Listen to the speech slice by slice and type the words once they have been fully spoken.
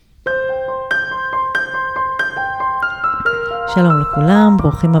שלום לכולם,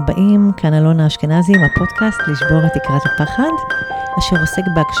 ברוכים הבאים, כאן אלונה אשכנזי עם הפודקאסט לשבור את תקרת הפחד, אשר עוסק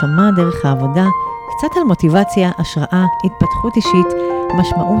בהגשמה דרך העבודה, קצת על מוטיבציה, השראה, התפתחות אישית,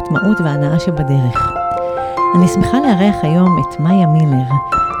 משמעות, מהות והנאה שבדרך. אני שמחה לארח היום את מילר,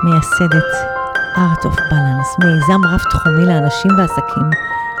 מייסדת Art of Balance, מיזם רב תחומי לאנשים ועסקים,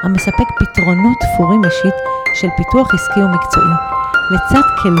 המספק פתרונות תפורים אישית של פיתוח עסקי ומקצועי, לצד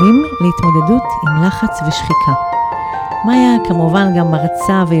כלים להתמודדות עם לחץ ושחיקה. מאיה כמובן גם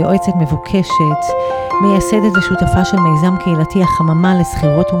מרצה ויועצת מבוקשת, מייסדת ושותפה של מיזם קהילתי החממה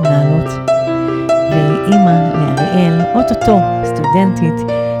לסחירות ומנהלות, והיא אימא לאריאל, אוטוטו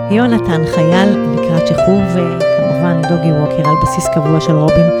סטודנטית, יונתן חייל לקראת שחרור, וכמובן דוגי ווקר על בסיס קבוע של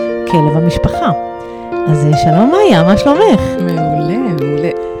רובין, כלב המשפחה. אז שלום מאיה, מה שלומך? מעולה,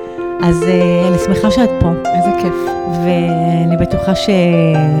 מעולה. אז אני שמחה שאת פה. איזה כיף. ואני בטוחה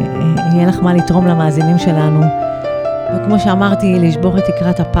שיהיה לך מה לתרום למאזינים שלנו. וכמו שאמרתי, לשבור את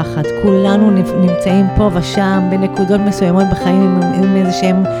תקרת הפחד. כולנו נמצאים פה ושם בנקודות מסוימות בחיים עם איזה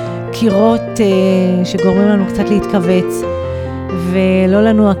שהם קירות שגורמים לנו קצת להתכווץ ולא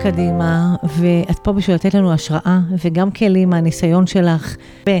לנוע קדימה. ואת פה בשביל לתת לנו השראה וגם כלים מהניסיון שלך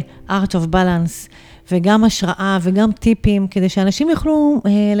ב-Art of Balance וגם השראה וגם טיפים כדי שאנשים יוכלו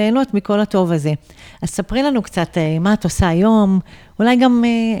ליהנות מכל הטוב הזה. אז ספרי לנו קצת מה את עושה היום, אולי גם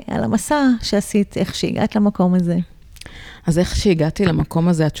על המסע שעשית, איך שהגעת למקום הזה. אז איך שהגעתי למקום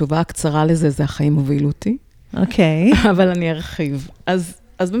הזה, התשובה הקצרה לזה, זה החיים הובילו אותי. אוקיי. אבל אני ארחיב.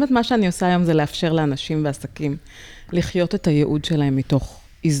 אז באמת מה שאני עושה היום זה לאפשר לאנשים ועסקים לחיות את הייעוד שלהם מתוך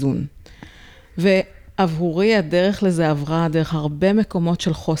איזון. ועבורי הדרך לזה עברה דרך הרבה מקומות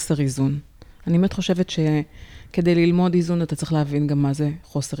של חוסר איזון. אני באמת חושבת שכדי ללמוד איזון אתה צריך להבין גם מה זה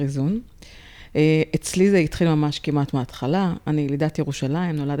חוסר איזון. אצלי זה התחיל ממש כמעט מההתחלה, אני ילידת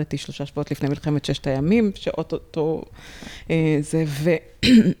ירושלים, נולדתי 3 שבועות לפני מלחמת 6 הימים, שאוטוטו זה,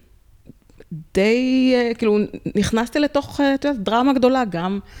 ודי, כאילו, נכנסתי לתוך דרמה גדולה,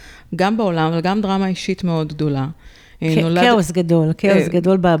 גם בעולם, וגם דרמה אישית מאוד גדולה. כאוס גדול, כאוס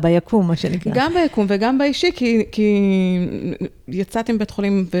גדול ביקום, מה שנקרא. גם ביקום וגם באישי, כי יצאתי מבית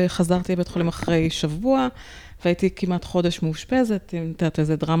חולים וחזרתי לבית חולים אחרי שבוע, והייתי כמעט חודש מאושפזת, יודעת,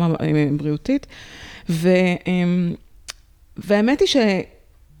 איזו דרמה בריאותית, והאמת היא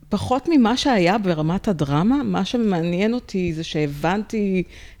שפחות ממה שהיה ברמת הדרמה, מה שמעניין אותי זה שהבנתי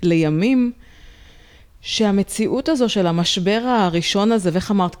לימים, שהמציאות הזו של המשבר הראשון הזה,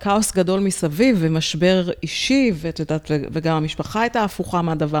 ואיך אמרת, כאוס גדול מסביב, ומשבר אישי, וגם המשפחה הייתה הפוכה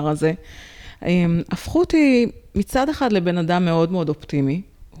מהדבר הזה, הפכו אותי מצד אחד לבן אדם מאוד מאוד אופטימי,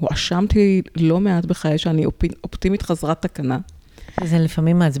 הואשמתי לא מעט בחיי שאני אופטימית חזרת תקנה. זה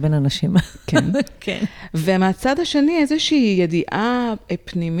לפעמים מעצבן אנשים. כן. כן. ומהצד השני איזושהי ידיעה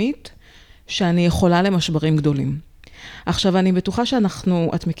פנימית שאני יכולה למשברים גדולים. עכשיו אני בטוחה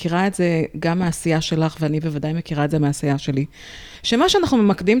את מכירה את זה גם מהעשייה שלך, ואני בוודאי מכירה את זה מהעשייה שלי, שמה שאנחנו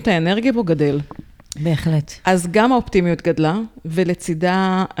ממקדים את האנרגיה בו גדל. בהחלט. אז גם האופטימיות גדלה,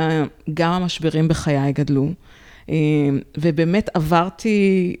 ולצידה גם המשברים בחיי גדלו. ובאמת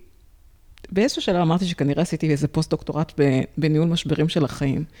עברתי, באיזשהו שלב אמרתי שכנראה עשיתי איזה פוסט-דוקטורט בניהול משברים של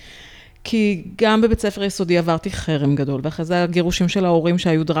החיים. כי גם בבית ספר יסודי עברתי חרם גדול, ואחרי זה הגירושים של ההורים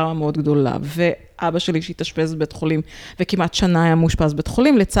שהיו דרמה מאוד גדולה, ואבא שלי שהתאשפז בבית חולים, וכמעט שנה היה מאושפז בבית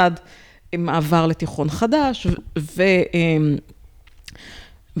חולים, לצד מעבר לתיכון חדש,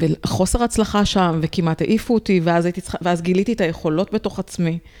 וחוסר הצלחה שם, וכמעט העיפו אותי, ואז גיליתי את היכולות בתוך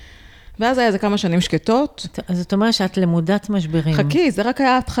עצמי. ואז היה איזה כמה שנים שקטות. אז זאת אומרת שאת למודת משברים. חכי, זה רק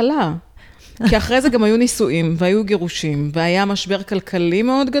היה ההתחלה. כי אחרי זה גם היו נישואים, והיו גירושים, והיה משבר כלכלי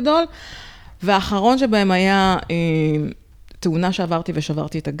מאוד גדול, והאחרון שבהם היה תאונה שעברתי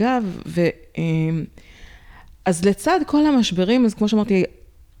ושברתי את הגב, אז לצד כל המשברים, אז כמו שאמרתי,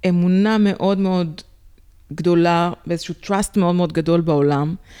 אמונה מאוד מאוד גדולה, באיזשהו trust מאוד מאוד גדול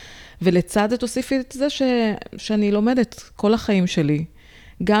בעולם, ולצד זה תוסיפי את זה שאני לומדת כל החיים שלי,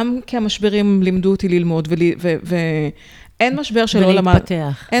 גם כי המשברים לימדו אותי ללמוד, ואין משבר שלא למדתי,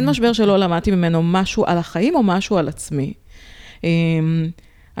 אין משבר שלא למדתי ממנו משהו על החיים או משהו על עצמי.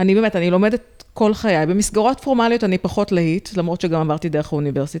 אני לומדת כל חיי, במסגרות פורמליות אני פחות להיט, למרות שגם עברתי דרך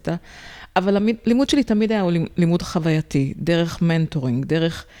האוניברסיטה, אבל הלימוד שלי תמיד היה לימוד חווייתי, דרך מנטורינג,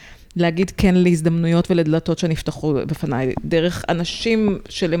 דרך להגיד כן להזדמנויות ולדלתות שנפתחו בפניי, דרך אנשים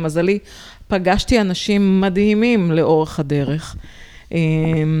שלמזלי פגשתי אנשים מדהימים לאורך הדרך.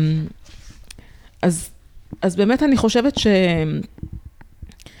 אז באמת אני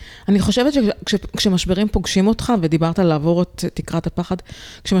חושבת שכשמשברים פוגשים אותך, ודיברת על לעבור את תקרת הפחד,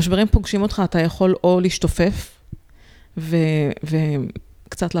 כשמשברים פוגשים אותך, אתה יכול או להשתופף,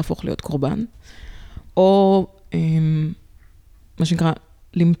 וקצת להפוך להיות קורבן, או מה שנקרא,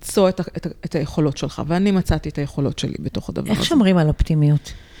 למצוא את היכולות שלך, ואני מצאתי את היכולות שלי בתוך הדבר הזה. איך שומרים על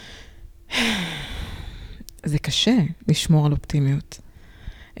אופטימיות? זה קשה לשמור על אופטימיות.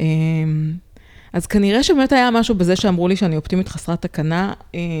 אז כנראה שבאמת היה משהו בזה שאמרו לי שאני אופטימית חסרת תקנה,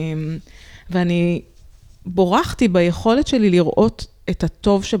 ואני בורחתי ביכולת שלי לראות את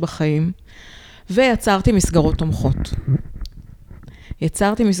הטוב שבחיים, ויצרתי מסגרות תומכות.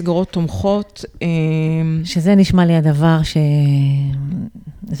 יצרתי מסגרות תומכות. שזה נשמע לי הדבר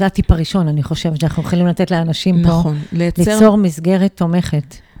זה הטיפ הראשון, אני חושבת, שאנחנו יכולים לתת לאנשים נכון, פה, ליצור מסגרת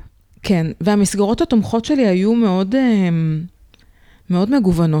תומכת. כן, והמסגרות התומכות שלי היו מאוד, מאוד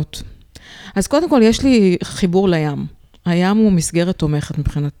מגוונות. אז קודם כל, יש לי חיבור לים. הים הוא מסגרת תומכת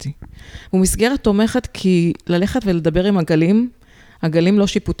מבחינתי. הוא מסגרת תומכת כי ללכת ולדבר עם הגלים לא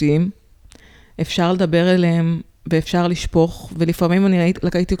שיפוטיים, אפשר לדבר אליהם ואפשר לשפוך, ולפעמים אני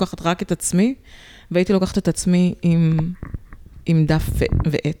הייתי לוקחת רק את עצמי, והייתי לוקחת את עצמי עם דף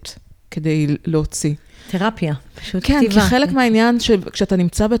ועט, כדי להוציא. תרפיה, פשוט כן, כתיבה. כי חלק מהעניין שכשאתה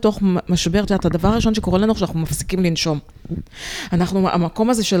נמצא בתוך משבר, את הדבר הראשון שקורה לנו, שאנחנו מפסיקים לנשום. המקום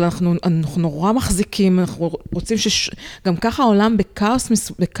הזה אנחנו נורא מחזיקים, אנחנו רוצים גם ככה העולם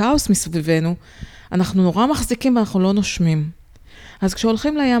בכאוס מסביבנו, אנחנו נורא מחזיקים ואנחנו לא נושמים. אז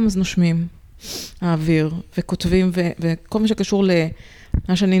כשהולכים לים אז נושמים, האוויר, וכותבים, וכל מה שקשור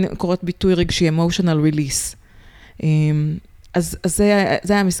למה שאני קוראת ביטוי רגשי, emotional release. אז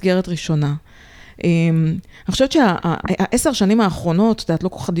זה היה מסגרת ראשונה. אני חושבת שה10 שנים האחרונות, לא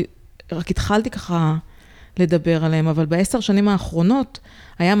כל כך, רק התחלתי ככה לדבר עליהם, אבל ב10 שנים האחרונות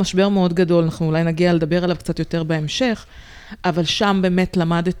היה משבר מאוד גדול, אנחנו אולי נגיע לדבר עליו קצת יותר בהמשך, אבל שם באמת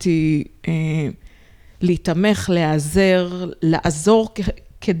למדתי להתמך, להיעזר, לעזור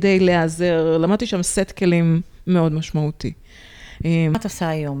כדי להיעזר, למדתי שם סט כלים מאוד משמעותי. מה את עושה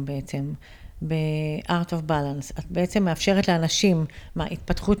היום בעצם? ב-Art of Balance, את בעצם מאפשרת לאנשים,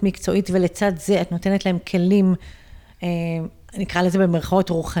 התפתחות מקצועית, ולצד זה את נותנת להם כלים, נקרא לזה במרכאות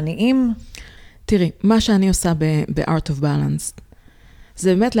רוחניים? תראי, מה שאני עושה ב-Art of Balance,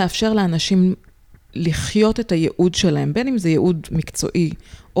 זה באמת לאפשר לאנשים לחיות את הייעוד שלהם, בין אם זה ייעוד מקצועי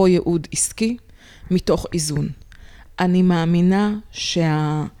או ייעוד עסקי, מתוך איזון. אני מאמינה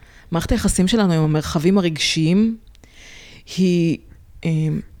שהמערכת היחסים שלנו עם המרחבים הרגשיים, היא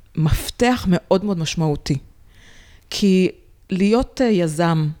מפתח מאוד מאוד משמעותי. כי להיות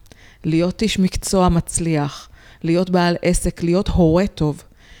יזם, להיות איש מקצוע מצליח, להיות בעל עסק, להיות הורה טוב,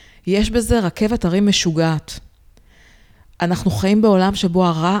 יש בזה רכבת הרים משוגעת. אנחנו חיים בעולם שבו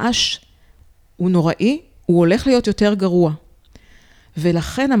הרעש הוא נוראי, הוא הולך להיות יותר גרוע.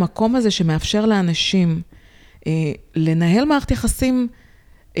 ולכן המקום הזה שמאפשר לאנשים לנהל מערכת יחסים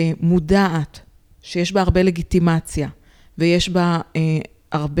מודעת, שיש בה הרבה לגיטימציה, ויש בה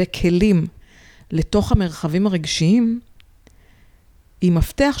הרבה כלים לתוך המרחבים הרגשיים, היא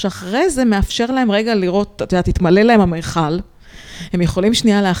מפתח שאחרי זה מאפשר להם רגע לראות, אתה יודע, תתמלא להם המרחל, הם יכולים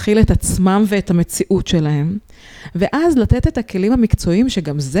שנייה להכיל את עצמם ואת המציאות שלהם, ואז לתת את הכלים המקצועיים,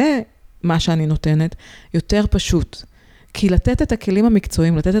 שגם זה מה שאני נותנת, יותר פשוט. כי לתת את הכלים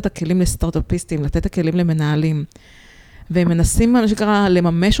המקצועיים, לתת את הכלים לסטארט-אפיסטים, לתת את הכלים למנהלים, והם מנסים, מה שקרה,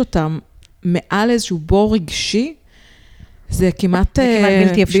 לממש אותם מעל איזשהו בור רגשי, זה כמעט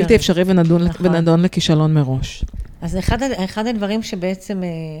בלתי אפשרי ונדון לכישלון מראש. אז אחד הדברים שבעצם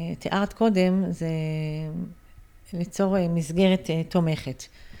תיארת קודם, זה ליצור מסגרת תומכת.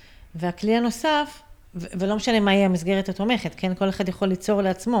 והכלי הנוסף, ולא משנה מה יהיה המסגרת התומכת, כן? כל אחד יכול ליצור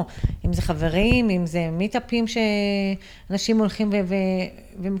לעצמו, אם זה חברים, אם זה מיטאפים שאנשים הולכים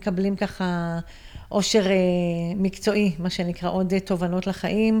ומקבלים ככה עושר מקצועי, מה שנקרא עוד תובנות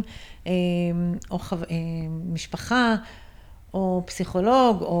לחיים, או משפחה, או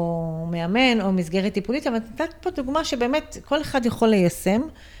פסיכולוג, או מאמן, או מסגרת טיפולית, אבל נתת פה דוגמה שבאמת כל אחד יכול ליישם,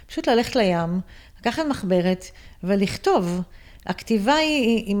 פשוט ללכת לים, לקחת מחברת ולכתוב. הכתיבה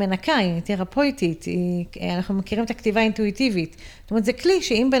היא מנקה, היא תרפויטית, אנחנו מכירים את הכתיבה האינטואיטיבית. זאת אומרת, זה כלי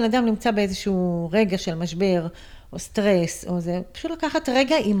שאם בן אדם נמצא באיזשהו רגע של משבר, או סטרס, או זה, פשוט לקחת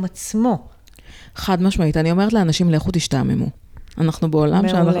רגע עם עצמו. חד משמעית, אני אומרת לאנשים, לכו תשתעממו. אנחנו בעולם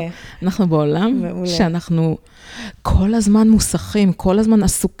שאנחנו כל הזמן מוסכים, כל הזמן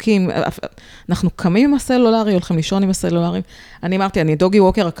עסוקים, אנחנו קמים עם הסלולרי, הולכים לישון עם הסלולרי. אני אמרתי, אני דוגי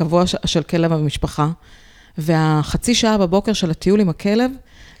ווקר הקבוע של כלב במשפחה, והחצי שעה בבוקר של הטיול עם הכלב,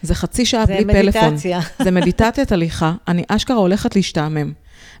 זה חצי שעה בלי פלאפון. זה מדיטציית הליכה. אני אשכרה הולכת להשתעמם.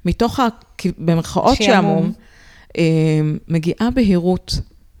 מתוך במרכאות שעמום, מגיעה בהירות,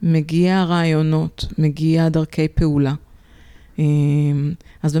 מגיעה רעיונות, מגיעה דרכי פעולה.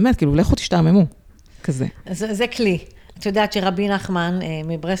 אז באמת, כאילו, לכו תשתעממו, כזה. זה כלי. את יודעת שרבי נחמן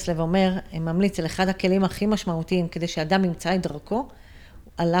מברסלב אומר, ממליץ על אחד הכלים הכי משמעותיים, כדי שאדם ימצא את דרכו,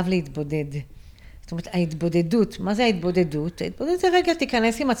 עליו להתבודד. זאת אומרת, ההתבודדות, מה זה ההתבודדות? ההתבודדות זה רגע,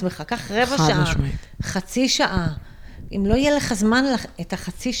 תיכנס עם עצמך, קח רבע שעה, חצי שעה. אם לא יהיה לך זמן את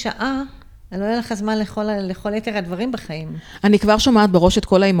החצי שעה, לא יהיה לך זמן לכל יתר הדברים בחיים. אני כבר שומעת בראש את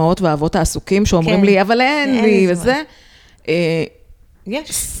כל האימהות והאבות העסוקים, שאומרים לי, אבל אין לי, וזה.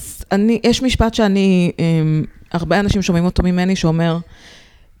 יש משפט שאני, הרבה אנשים שומעים אותו ממני, שאומר,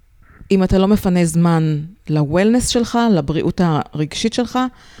 אם אתה לא מפנה זמן לוולנס שלך, לבריאות הרגשית שלך,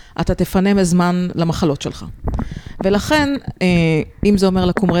 אתה תפנה זמן למחלות שלך. ולכן, אם זה אומר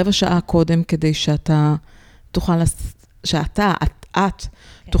לקום רבע שעה קודם, כדי שאתה תוכל, את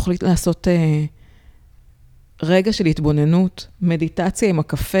תוכלי לעשות רגע של התבוננות, מדיטציה עם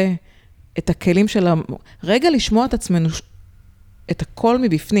הקפה, את הכלים של רגע לשמוע את עצמנו, את הכל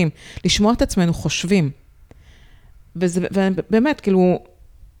מבפנים, לשמוע את עצמנו חושבים. ובאמת, כאילו,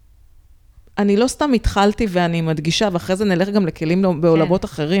 אני לא סתם התחלתי ואני מדגישה, ואחרי זה נלך גם לכלים בעולמות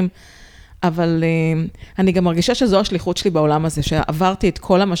אחרים, אבל אני גם מרגישה שזו השליחות שלי בעולם הזה, שעברתי את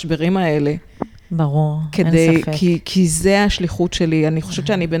כל המשברים האלה. ברור, אין ספק. כי זה השליחות שלי. אני חושבת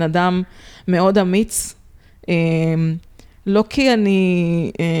שאני בן אדם מאוד אמיץ, לא כי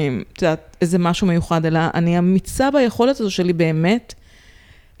אני, איזה משהו מיוחד, אלא אני אמיצה ביכולת הזו שלי באמת,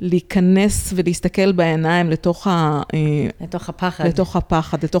 להיכנס ולהסתכל בעיניים לתוך הפחד. לתוך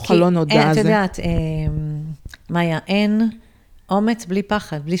הפחד, לתוך הלא נודע הזה. את יודעת, מאיה, אין אומץ בלי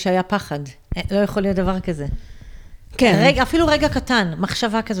פחד, בלי שהיה פחד. לא יכול להיות דבר כזה. כן. אפילו רגע קטן,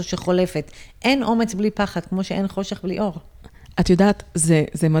 מחשבה כזו שחולפת. אין אומץ בלי פחד, כמו שאין חושך בלי אור. את יודעת,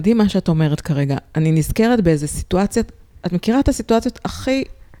 זה מדהים מה שאת אומרת כרגע. אני נזכרת באיזה סיטואציה, את מכירה את הסיטואציות הכי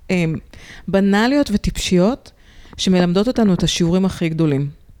בנאליות וטיפשיות, שמלמדות אותנו את השיעורים הכי גדולים.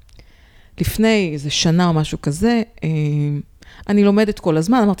 לפני איזה שנה או משהו כזה, אני לומדת כל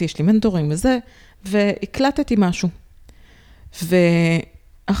הזמן, אמרתי, יש לי מנטורים וזה, והקלטתי משהו.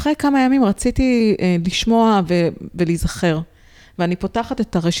 ואחרי כמה ימים רציתי לשמוע ולהיזכר, ואני פותחת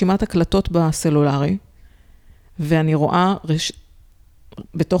את הרשימת הקלטות בסלולרי, ואני רואה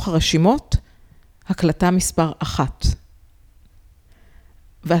בתוך הרשימות, הקלטה מספר 1.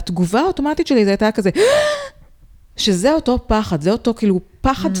 והתגובה האוטומטית שלי זה הייתה כזה, שזה אותו פחד, זה אותו כאילו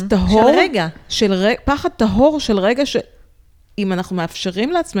פחד טהור. של רגע. פחד טהור של רגע שאם אנחנו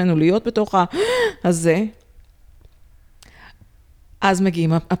מאפשרים לעצמנו להיות בתוך הזה, אז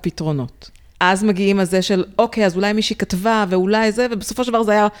מגיעים הפתרונות. אז מגיעים הזה של, אוקיי, אז אולי מישהי כתבה, ואולי זה, ובסופו של דבר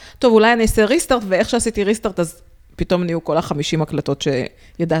זה היה, טוב, אולי אני אעשה ריסטארט, ואיך שעשיתי ריסטארט, אז פתאום נהיו כל 50 הקלטות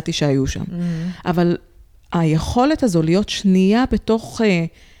שידעתי שהיו שם. אבל היכולת הזו להיות שנייה בתוך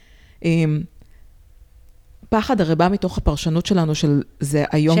פחד הרבה מתוך הפרשנות שלנו של זה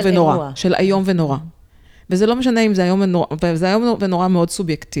היום ונורא. אירוע. של היום ונורא. וזה לא משנה אם זה היום ונורא, וזה היום ונורא מאוד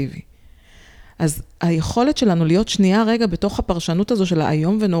סובייקטיבי. אז היכולת שלנו להיות שנייה רגע בתוך הפרשנות הזו של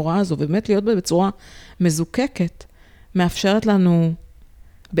היום ונורא הזו, ובאמת להיות בצורה מזוקקת, מאפשרת לנו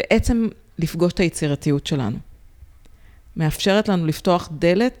בעצם לפגוש את היצירתיות שלנו. מאפשרת לנו לפתוח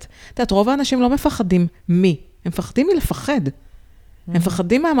דלת. את יודעת, רוב האנשים לא מפחדים מי, הם מפחדים מלפחד. הם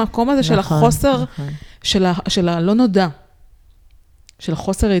מפחדים מהמקום הזה של החוסר, של הלא נודע, של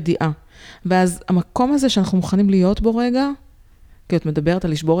החוסר ידיעה. ואז המקום הזה שאנחנו מוכנים להיות בו רגע, כי את מדברת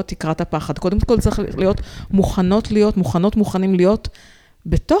על לשבור את תקרת הפחד. קודם כל צריך להיות מוכנים להיות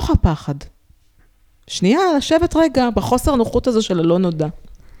בתוך הפחד. שנייה, לשבת רגע בחוסר הנוחות הזה של הלא נודע.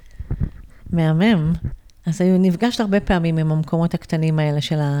 מהמם. אז נפגשת הרבה פעמים עם המקומות הקטנים האלה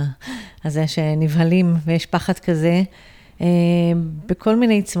של הזה שנבהלים ויש פחד כזה, בכל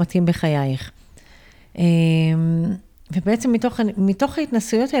מיני צמתים בחייך. ובעצם מתוך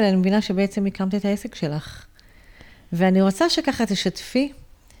ההתנסויות האלה, אני מבינה שבעצם הקמת את העסק שלך. ואני רוצה שככה תשתפי,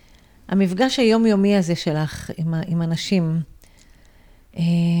 המפגש היומיומי הזה שלך עם אנשים,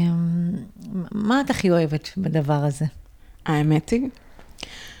 מה את הכי אוהבת בדבר הזה? האמת היא,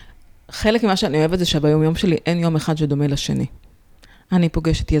 חלק ממה שאני אוהבת זה שביום שלי אין יום אחד שדומה לשני. אני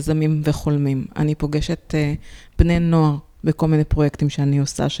פוגשת יזמים וחולמים, אני פוגשת בני נוער בכל מיני פרויקטים שאני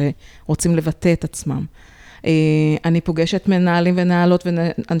עושה, שרוצים לבטא את עצמם. אני פוגשת מנהלים ונהלות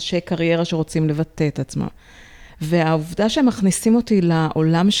ואנשי קריירה שרוצים לבטא את עצמם. והעובדה שהם מכניסים אותי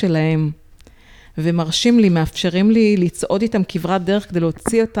לעולם שלהם, ומרשים לי, מאפשרים לי לצעוד איתם כברת דרך כדי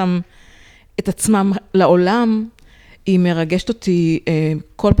להוציא אותם, את עצמם לעולם, היא מרגשת אותי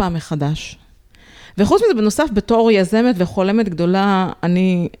כל פעם מחדש. וחוץ מזה, בנוסף, בתור יזמת וחולמת גדולה,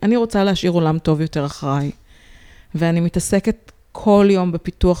 אני רוצה להשאיר עולם טוב יותר אחריי. ואני מתעסקת כל יום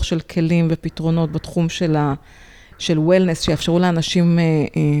בפיתוח של כלים ופתרונות בתחום של וולנס, שיאפשרו לאנשים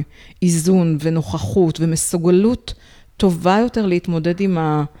איזון ונוכחות ומסוגלות טובה יותר להתמודד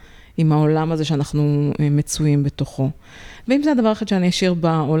עם העולם הזה שאנחנו מצויים בתוכו. ואם זה הדבר אחד שאני אשאיר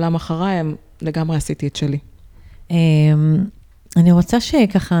בעולם אחריי, לגמרי עשיתי את שלי. אני רוצה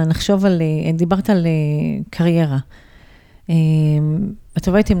שככה נחשוב דיברת על קריירה. את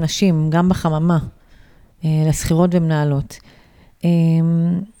עובדת עם נשים, גם בחממה, לסחירות ומנהלות.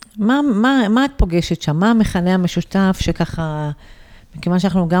 מה את פוגשת שם? מה המכנה המשותף שככה, מכיוון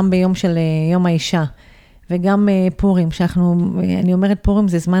שאנחנו גם ביום של יום האישה, וגם פורים, אני אומרת פורים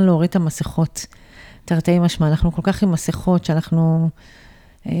זה זמן להוריד את המסכות. תרתי משמע, אנחנו כל כך עם מסכות, שאנחנו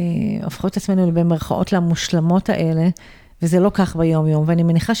הופכות את עצמנו במרכאות למושלמות האלה, וזה לא כך ביום יום, ואני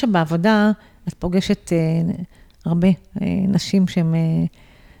מניחה שבעבודה את פוגשת הרבה נשים שהן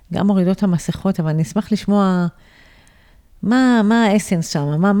גם מורידות את המסכות, אבל אני אשמח לשמוע מה האסנס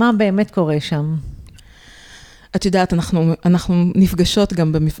שם, מה באמת קורה שם. את יודעת, אנחנו נפגשות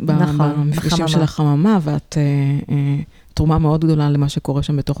גם במפגשים של החממה, ואת תרומה מאוד גדולה למה שקורה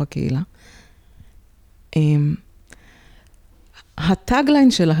שם בתוך הקהילה.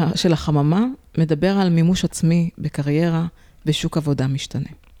 הטאגליין של החממה מדבר על מימוש עצמי בקריירה בשוק עבודה משתנה.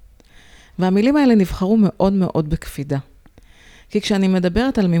 והמילים האלה נבחרו מאוד מאוד בקפידה. כי כשאני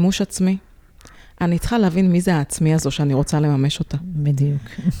מדברת על מימוש עצמי, אני צריכה להבין מי זה העצמי הזו שאני רוצה לממש אותה. בדיוק.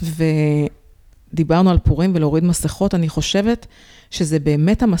 דיברנו על פורים ולהוריד מסכות, אני חושבת שזה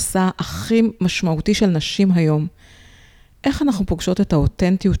באמת המסע הכי משמעותי של נשים היום. איך אנחנו פוגשות את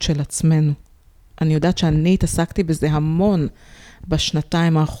האותנטיות של עצמנו? אני יודעת שאני התעסקתי בזה המון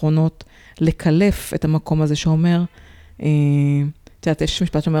בשנתיים האחרונות, לקלף את המקום הזה שאומר, את יודעת, יש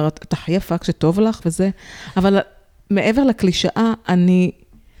משפט שאומר, אתה חייפה כשטוב לך וזה, אבל מעבר לקלישאה, אני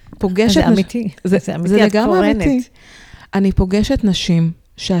פוגשת... זה אמיתי. זה לגמרי אמיתי. אני פוגשת נשים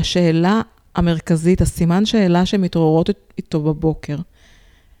שהשאלה המרכזית, הסימן שאלה שמתעוררות איתו בבוקר,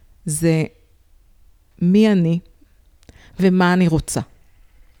 זה מי אני ומה אני רוצה.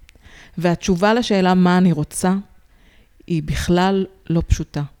 והתשובה לשאלה מה אני רוצה, היא בכלל לא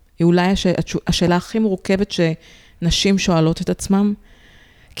פשוטה. היא אולי השאלה הכי מורכבת שנשים שואלות את עצמם,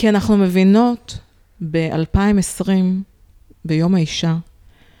 כי אנחנו מבינות ב-2020, ביום האישה,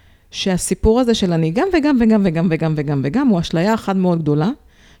 שהסיפור הזה של אני גם וגם וגם וגם וגם וגם וגם, הוא אשליה אחת מאוד גדולה,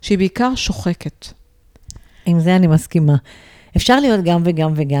 שהיא בעיקר שוחקת. עם זה אני מסכימה. אפשר להיות גם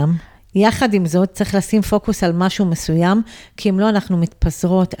וגם וגם. יחד עם זאת, צריך לשים פוקוס על משהו מסוים, כי אם לא אנחנו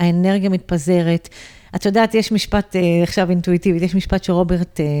מתפזרות, האנרגיה מתפזרת. את יודעת, יש משפט, עכשיו אינטואיטיבית, יש משפט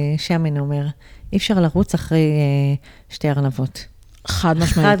שרוברט שמן אומר, אי אפשר לרוץ אחרי שתי ארנבות. חד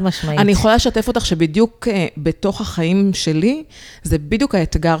משמעית. חד משמעית. אני יכולה לשתף אותך שבדיוק בתוך החיים שלי, זה בדיוק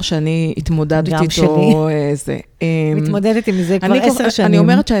האתגר שאני התמודדתי איתו. גם שלי. מתמודדת עם זה כבר 10 שנים. אני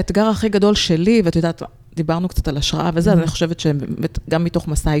אומרת שהאתגר הכי גדול שלי, ואת יודעת, דיברנו קצת על השראה וזה, אז אני חושבת שגם מתוך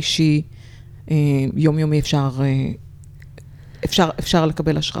מסע אישי, יומיומי אפשר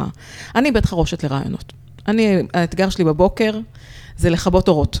לקבל השראה. אני בית חרושת לרעיונות. האתגר שלי בבוקר זה לכבות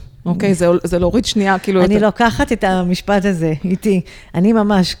אורות. אוקיי? זה להוריד שנייה, כאילו... אני לוקחת את המשפט הזה איתי. אני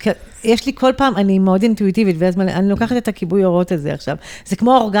ממש, יש לי כל פעם, אני מאוד אינטואיטיבית, ואז אני לוקחת את הכיבוי אורות הזה עכשיו. זה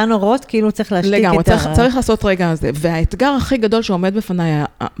כמו אורגן אורות, כאילו צריך להשתיק את ה... לגמרי, צריך לעשות רגע הזה. והאתגר הכי גדול שעומד בפניי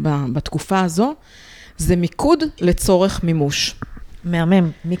בתקופה הזו, זה מיקוד לצורך מימוש.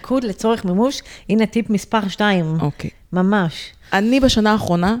 מהמם. מיקוד לצורך מימוש, הנה טיפ מספר 2. אוקיי. ממש. אני בשנה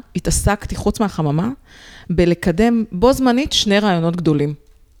האחרונה התעסקתי, חוץ מהחממה, בלקדם בו זמנית 2 רעיונות גדולים.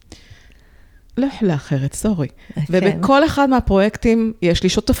 לא יכולה אחרת, סורי. ובכל אחד מהפרויקטים יש לי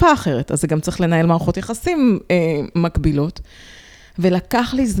שותפה אחרת, אז זה גם צריך לנהל מערכות יחסים מקבילות.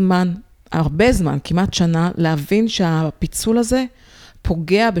 ולקח לי זמן, הרבה זמן, כמעט שנה, להבין שהפיצול הזה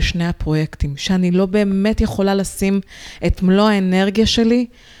פוגע בשני הפרויקטים, שאני לא באמת יכולה לשים את מלוא האנרגיה שלי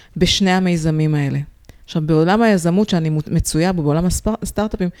בשני המיזמים האלה. עכשיו, בעולם היזמות שאני מצויה בו, בעולם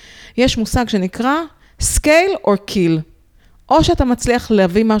הסטארט-אפים, יש מושג שנקרא scale or kill. או שאתה מצליח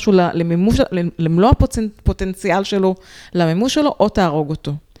להביא משהו למימוש, למלוא הפוטנציאל שלו, למימוש שלו, או תהרוג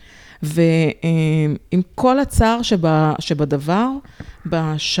אותו. ועם כל הצער שבדבר,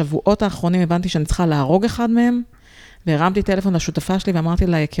 בשבועות האחרונים הבנתי שאני צריכה להרוג אחד מהם, והרמתי טלפון לשותפה שלי ואמרתי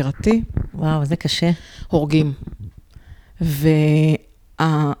לה, יקירתי, וואו, זה קשה. הורגים.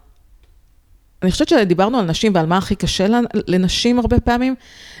 אני חושבת שדיברנו על נשים ועל מה הכי קשה לנשים הרבה פעמים,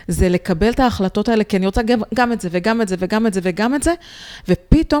 זה לקבל את ההחלטות האלה, כי אני רוצה גם את זה וגם את זה וגם את זה וגם את זה,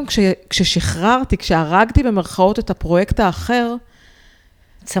 ופתאום כששחררתי, כשהרגתי במרכאות את הפרויקט האחר,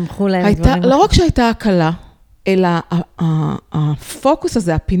 צמחו להם דברים. לא רק שהייתה הקלה, אלא הפוקוס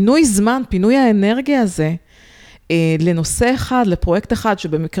הזה, הפינוי זמן, פינוי האנרגיה הזה, לנושא אחד, לפרויקט אחד,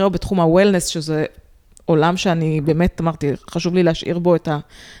 שבמקרה הוא בתחום ה-wellness, שזה עולם שאני באמת אמרתי, חשוב לי להשאיר בו את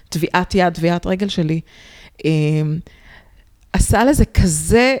הטביעת יד, טביעת רגל שלי, עשה לזה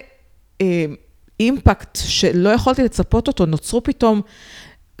כזה אימפקט שלא יכולתי לצפות אותו, נוצרו פתאום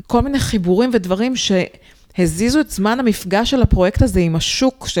כל מיני חיבורים ודברים שהזיזו את זמן המפגש של הפרויקט הזה עם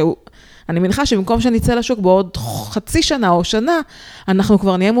השוק, אני מניחה שבמקום שנצא לשוק בעוד חצי שנה או שנה, אנחנו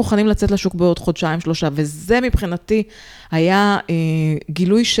כבר נהיה מוכנים לצאת לשוק בעוד חודשיים, 3, וזה מבחינתי היה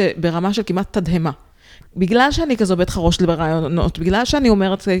גילוי ברמה של כמעט תדהמה. בגלל שאני כזו בית חרוש ברעיונות, בגלל שאני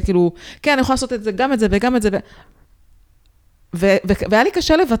אומרת כאילו, כן, אני יכולה לעשות את זה, גם את זה וגם את זה, והיה לי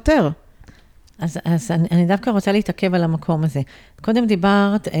קשה לוותר. אז אני דווקא רוצה להתעכב על המקום הזה. קודם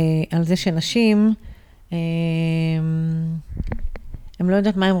דיברת על זה שנשים, הן לא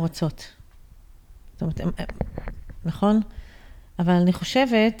יודעות מה הן רוצות. זאת אומרת, נכון? אבל אני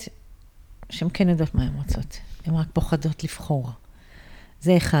חושבת שהן כן יודעות מה הן רוצות. הן רק פוחדות לבחור.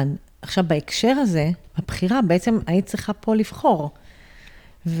 זה אחד. עכשיו, בהקשר הזה, הבחירה, בעצם היית צריכה פה לבחור.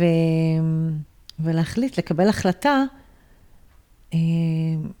 ולהחליט, לקבל החלטה,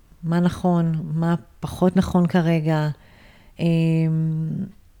 מה נכון, מה פחות נכון כרגע.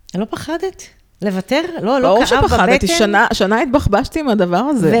 לא פחדת? לוותר? לא כאב בבטן? ברור שפחדתי, שנה התבחבשתי עם הדבר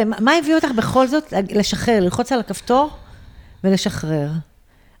הזה. ומה הביא אותך בכל זאת לשחרר, ללחוץ על הכפתור ולשחרר?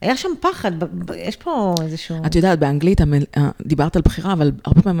 היה שם פחד, יש פה איזשהו... את יודעת, באנגלית דיברת על בחירה, אבל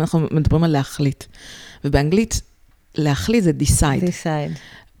הרבה פעמים אנחנו מדברים על להחליט. ובאנגלית, להחליט זה decide.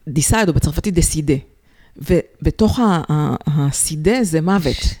 decide הוא בצרפתית décider. ובתוך הסידה זה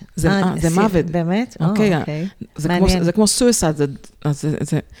מוות. זה מוות. באמת? אוקיי. זה כמו suicide.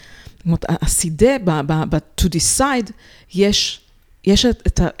 הסידה, to decide, יש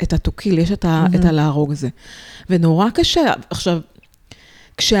את התוקיל, יש את הלהרוג הזה. ונורא קשה.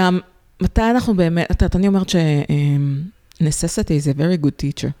 עכשיו, מתי אנחנו באמת, אני אומרת necessity is a very good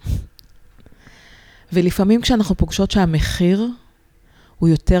teacher. ולפעמים כשאנחנו פוגשות שהמחיר הוא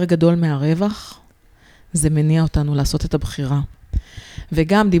יותר גדול מהרווח, זה מניע אותנו לעשות את הבחירה.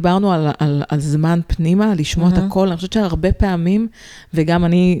 וגם דיברנו על זמן פנימה, לשמוע את הכל. אני חושבת שהרבה פעמים, וגם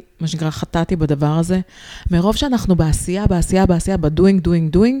אני, מה שנקרא, חטאתי בדבר הזה, מרוב שאנחנו בעשייה, בdoing,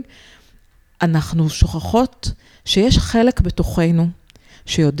 אנחנו שוכחות שיש חלק בתוכנו,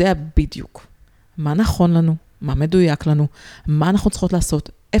 שיודע בדיוק מה נכון לנו, מה מדויק לנו, מה אנחנו צריכות לעשות,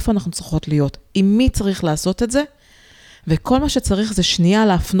 איפה אנחנו צריכות להיות, עם מי צריך לעשות את זה, וכל מה שצריך זה שנייה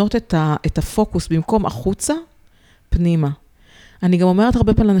להפנות את הפוקוס במקום החוצה, פנימה. אני גם אומרת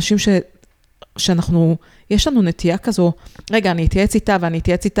הרבה פעמים לאנשים יש לנו נטייה כזו, רגע, אני אתייעץ איתה, ואני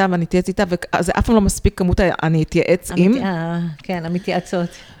אתייעץ איתה, וזה אף פעם לא מספיק כמות, אני אתייעץ עם. כן, המתייעצות.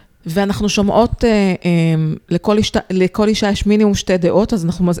 ואנחנו שומעות, לכל אישה יש מינימום 2 דעות, אז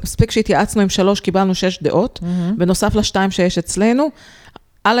אנחנו מספיק שהתייעצנו עם 3, קיבלנו 6 דעות, בנוסף ל2 שיש אצלנו,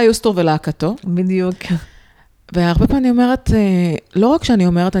 על היוסטור ולהקתו. בדיוק. והרבה פעמים אני אומרת, לא רק שאני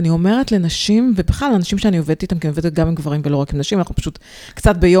אומרת, אני אומרת לנשים, ובכלל אנשים שאני עובדת איתם, כי אני עובדת גם עם גברים ולא רק עם נשים, אנחנו פשוט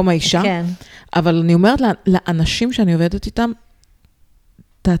קצת ביום האישה, כן. אבל אני אומרת לאנשים שאני עובדת איתם,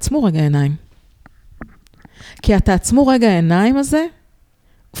 תעצמו רגע עיניים. כי התעצמו רגע העיניים הזה,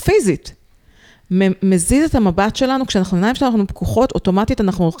 פיזית, מזיז את המבט שלנו, כשאנחנו עיניים שלנו פקוחות, אוטומטית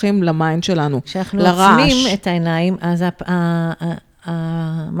אנחנו הולכים למיינד שלנו, לרעש. כשאנחנו עוצמים את העיניים, אז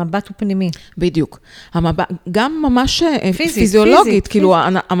המבט הוא פנימי. בדיוק. גם ממש פיזיולוגית, כאילו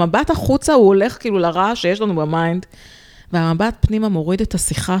המבט החוצה הוא הולך כאילו לרעש שיש לנו במיינד, והמבט פנימה מוריד את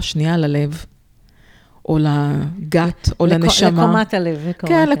השיחה שנייה ללב, או לגת, או לנשמה. לקומת הלב.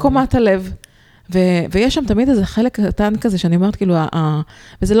 כן, לקומת הלב. ויש שם תמיד איזה חלק קטן כזה, שאני אומרת כאילו,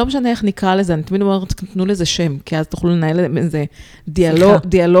 וזה לא משנה איך נקרא לזה, אני תמיד אומרת, תנו לזה שם, כי אז תוכלו לנהל איזה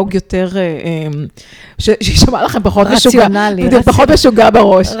דיאלוג יותר, שישמע לכם פחות משוגע. רציונלי. פחות משוגע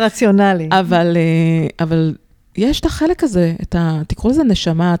בראש. רציונלי. אבל יש את החלק הזה, תקראו לזה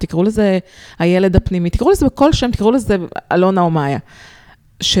נשמה, תקראו לזה הילד הפנימי, תקראו לזה בכל שם, תקראו לזה אלונה או מאיה,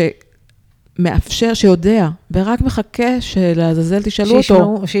 מאפשר, שיודע, ורק מחכה שלעזאזל תשאלו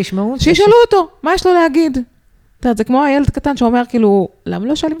אותו. שישאלו אותו, מה יש לו להגיד? זה כמו הילד קטן שאומר, כאילו, למה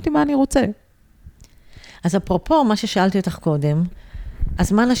לא שואלים אותי מה אני רוצה? אז אפרופו, מה ששאלתי אותך קודם,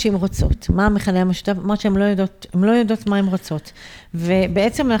 אז מה נשים רוצות? מה המכנה המשותף? מה שהן לא יודעות מה הן רוצות.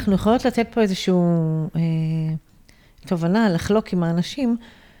 ובעצם אנחנו יכולות לתת פה איזשהו תובנה, לחלוק עם האנשים,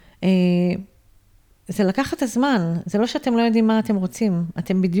 זה לקחת את הזמן, זה לא שאתם לא יודעים מה אתם רוצים,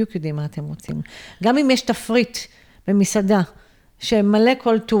 אתם בדיוק יודעים מה אתם רוצים. גם אם יש תפריט במסעדה, שמלא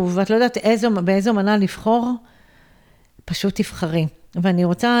כל טוב, ואת לא יודעת באיזו מנה לבחור, פשוט תבחרי. ואני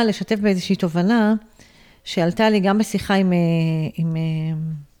רוצה לשתף באיזושהי תובנה, שעלתה לי גם בשיחה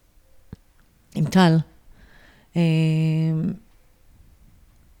עם טל.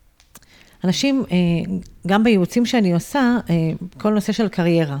 אנשים, גם בייעוצים שאני עושה, כל נושא של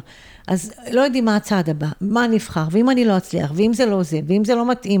קריירה, אז לא יודעים מה הצעד הבא, מה נבחר, ואם אני לא אצליח, ואם זה לא זה, ואם זה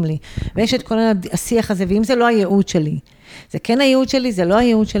לא מתאים לי, ויש את כל השיח הזה, ואם זה לא הייעוד שלי, זה כן הייעוד שלי, זה לא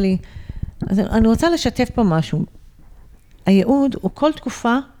הייעוד שלי. אז אני רוצה לשתף פה משהו. הייעוד הוא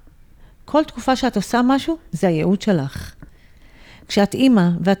כל תקופה שאת עושה משהו, זה הייעוד שלך. כשאת אימא,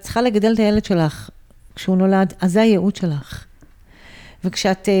 ואת צריכה לגדל את הילד שלך, כשהוא נולד, אז זה הייעוד שלך.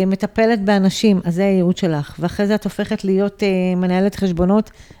 וכשאת מטפלת באנשים, אז זה הייעוד שלך. ואחרי זה את הופכת להיות מנהלת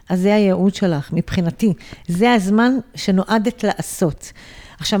חשבונות, אז זה הייעוד שלך, מבחינתי. זה הזמן שנועדת לעשות.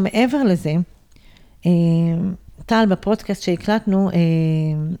 עכשיו, מעבר לזה, טל בפודקאסט שהקלטנו,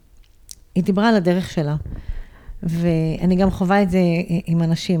 היא דיברה על הדרך שלה. ואני גם חווה את זה עם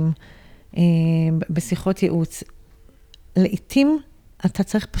אנשים בשיחות ייעוץ. לעתים אתה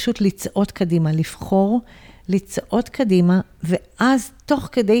צריך פשוט לצעוד קדימה, לבחור, לצעוד קדימה, ואז תוך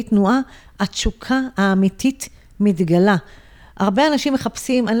כדי תנועה, התשוקה האמיתית מתגלה. הרבה אנשים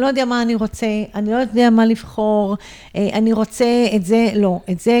מחפשים, אני לא יודע מה אני רוצה, אני לא יודע מה לבחור, אני רוצה את זה, לא,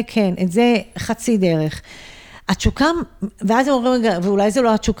 את זה כן, את זה חצי דרך. התשוקה, ואז הם אומרים, ואולי זה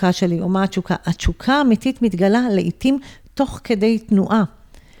לא התשוקה שלי, או מה התשוקה? התשוקה האמיתית מתגלה לעתים תוך כדי תנועה.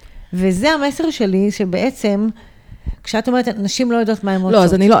 וזה המסר שלי, שבעצם, כשאת אומרת, נשים לא יודעות מה הן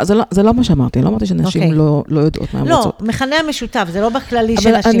רוצות. לא, זה לא מה שאמרתי, אני לא אמרתי שנשים לא יודעות מה הן רוצות. לא, מכנה המשותף, זה לא בכללי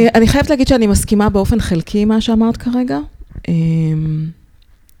של נשים. אבל אני חייבת להגיד שאני מסכימה באופן חלקי מה שאמרת כרגע,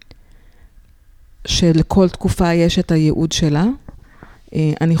 שלכל תקופה יש את הייעוד שלה.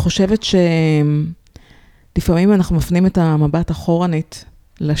 אני חושבת לפעמים אנחנו מפנים את המבט אחורנית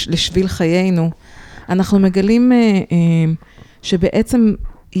לשביל חיינו, אנחנו מגלים שבעצם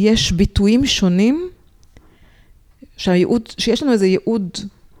יש ביטויים שונים, שיש לנו איזה ייעוד,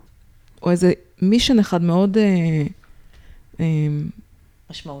 או איזה מישן אחד מאוד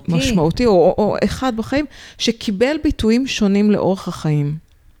משמעותי או אחד בחיים, שקיבל ביטויים שונים לאורך החיים.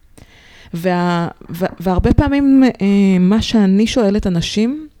 והרבה פעמים מה שאני שואלת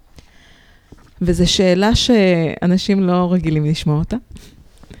אנשים, וזו שאלה שאנשים לא רגילים לשמוע אותה.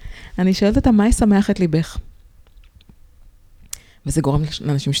 אני שואלת אותה, מה ישמח את ליבך? וזה גורם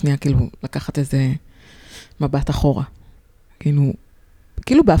לאנשים שנייה, כאילו, לקחת איזה מבט אחורה.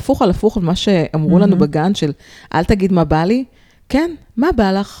 כאילו בהפוך על הפוך על מה שאמרו לנו בגן של, אל תגיד מה בא לי, כן, מה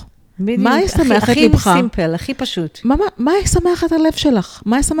בא לך? מה ישמח את ליבך? הכי סימפל, הכי פשוט. מה ישמח את הלב שלך?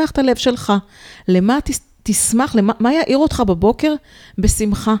 מה ישמח את הלב שלך? למה תשמח? מה יעיר אותך בבוקר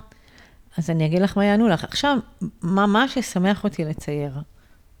בשמחה? אז אני אגיד לך מה יענו לך. עכשיו, ממש ישמח אותי לצייר.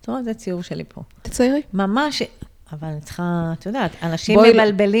 טוב, זה ציור שלי פה. תציירי. ממש, אבל אני צריכה, את יודעת, אנשים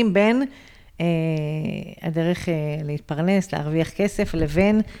מבלבלים בין הדרך להתפרנס, להרוויח כסף,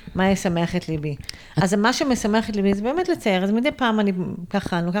 לבין מה ישמח את ליבי. אז מה שמשמח את ליבי זה באמת לצייר. אז מדי פעם אני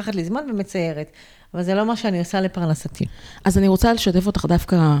ככה, אני לוקחת לי זמן ומציירת. אבל זה לא מה שאני עושה לפרנסתי. אז אני רוצה לשתף אותך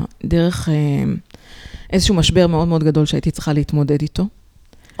דווקא דרך איזשהו משבר מאוד מאוד גדול שהייתי צריכה להתמודד איתו.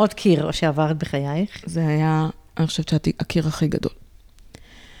 עוד קיר שעברת בחייך? זה היה, אני חושבת שהקיר הכי גדול.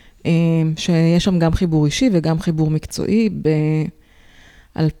 שיש שם גם חיבור אישי וגם חיבור מקצועי.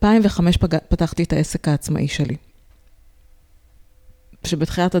 ב-2005 פתחתי את העסק העצמאי שלי.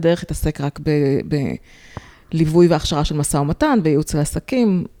 שבתחילת הדרך התעסק רק בליווי והכשרה של משא ומתן, בייעוץ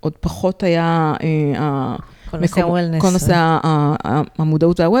לעסקים, עוד פחות היה כל נושא הוולנס. כל נושא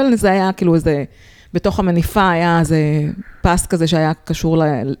המודעות והוולנס, זה היה כאילו איזה, בתוך המניפה היה איזה פס כזה שהיה קשור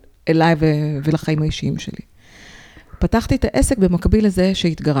אליי ולחיים האישיים שלי. פתחתי את העסק במקביל לזה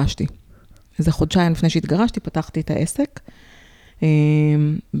שהתגרשתי. איזה חודשיים לפני שהתגרשתי, פתחתי את העסק.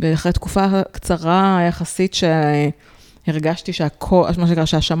 ואחרי תקופה קצרה יחסית שהרגשתי שהכל, מה שקרה,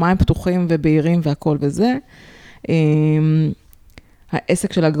 שהשמיים פתוחים ובהירים והכל וזה.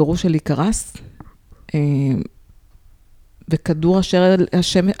 העסק של הגרוש שלי קרס. וכדור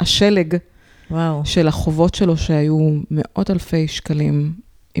השלג וואו. של החובות שלו שהיו מאות אלפי שקלים,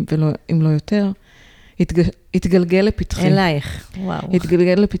 אם לא יותר, התגלגל לפתחי. אלייך, וואו.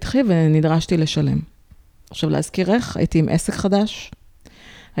 התגלגל לפתחי ונדרשתי לשלם. עכשיו להזכירך, הייתי עם עסק חדש,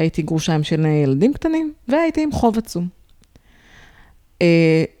 הייתי גרושה עם שני ילדים קטנים, והייתי עם חוב עצום.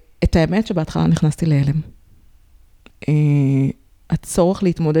 את האמת שבהתחלה נכנסתי להלם. הצורך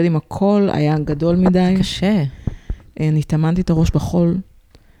להתמודד עם הכל היה גדול מדי. קשה. אני התאמנתי את הראש בחול,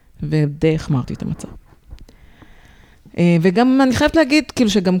 ודי החמרתי את המצב. וגם אני חייבת להגיד, כאילו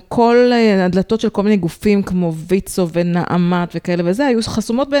שגם כל הדלתות של כל מיני גופים, כמו ויצו ונעמת וכאלה וזה, היו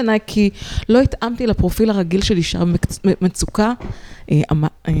חסומות בעיניי, כי לא התאמתי לפרופיל הרגיל שלי שם מצוקה.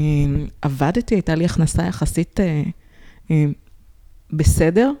 עבדתי, הייתה לי הכנסה יחסית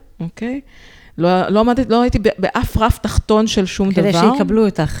בסדר, אוקיי? לא הייתי באף רף תחתון של שום דבר. כדי שיקבלו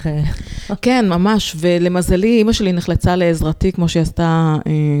אותך. כן, ממש, ולמזלי, אמא שלי נחלצה לעזרתי, כמו שהיא עשתה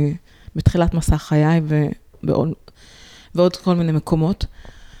בתחילת מסע חיי, ועוד כל מיני מקומות.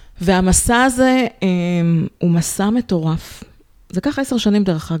 והמסע הזה הוא מסע מטורף. זה לקח 10 שנים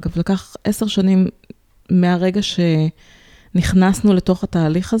דרך אגב, לקח 10 שנים מהרגע שנכנסנו לתוך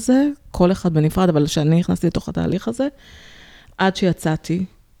התהליך הזה, כל אחד בנפרד, אבל שאני נכנסתי לתוך התהליך הזה, עד שיצאתי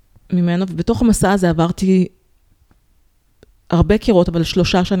ממנו, ובתוך המסע הזה עברתי הרבה קירות, אבל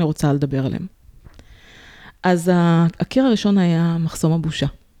 3 שאני רוצה לדבר עליהם. אז הקיר הראשון היה מחסום הבושה.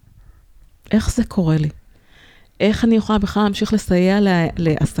 איך זה קורה לי? איך אני יכולה בכלל להמשיך לסייע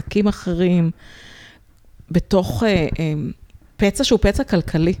לעסקים אחרים, בתוך פצע שהוא פצע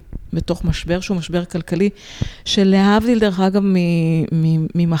כלכלי, בתוך משבר שהוא משבר כלכלי, שלהבדיל דרך אגב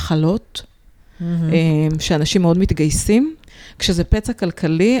ממחלות, שאנשים מאוד מתגייסים, כשזה פצע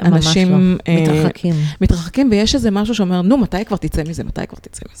כלכלי, אנשים מתרחקים, ויש איזה משהו שאומר, נו, מתי כבר תצא מזה? מתי כבר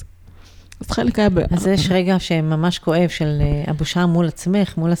תצא מזה? אז חלק היה... אז יש רגע שממש כואב של הבושה מול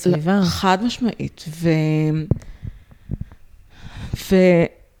עצמך, מול הסביבה. חד משמעית,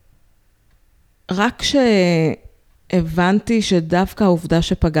 ורק כשהבנתי שדווקא העובדה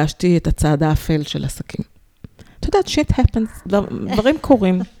שפגשתי את הצעד האפל של עסקים. אתה יודעת, shit happens, דברים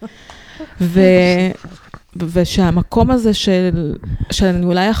קורים. ושהמקום הזה שאני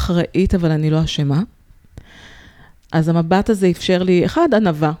אולי אחראית, אבל אני לא אשמה, אז המבט הזה אפשר לי, אחד,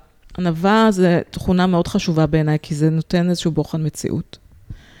 ענווה. ענווה זה תכונה מאוד חשובה בעיניי, כי זה נותן איזשהו בוחן מציאות.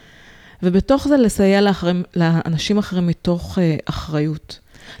 ובתוך זה לסייע לאנשים אחרים מתוך אחריות.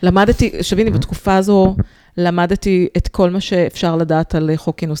 למדתי, שביני, בתקופה הזו, למדתי את כל מה שאפשר לדעת על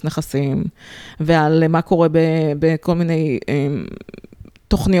חוק כינוס נכסים, ועל מה קורה בכל מיני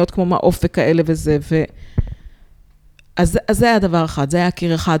תוכניות כמו מעוף וכאלה וזה, אז זה היה דבר אחד, זה היה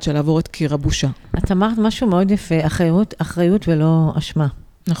קיר אחד של לעבור את קיר הבושה. את אמרת משהו מאוד יפה, אחריות ולא אשמה.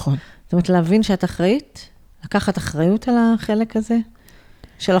 נכון. זאת אומרת, להבין שאת אחראית, לקחת אחריות על החלק הזה,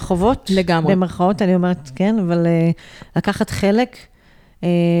 של החובות. לגמרי. במרכאות, אני אומרת, כן, אבל לקחת חלק,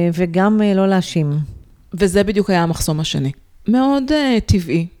 וגם לא להאשים. וזה בדיוק היה המחסום השני. מאוד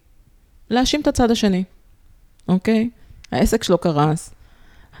טבעי. להאשים את הצד השני. אוקיי? העסק שלו קרס.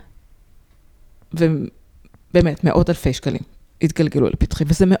 ובאמת, 100,000 שקלים התגלגלו לפתחי.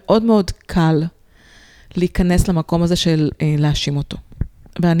 וזה מאוד מאוד קל להיכנס למקום הזה של להאשים אותו.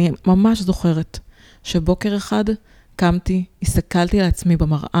 ואני ממש זוכרת שבוקר אחד קמתי, הסתכלתי על עצמי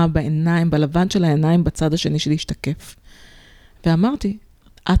במראה, בעיניים, בלבן של העיניים, בצד השני שלי השתקף. ואמרתי,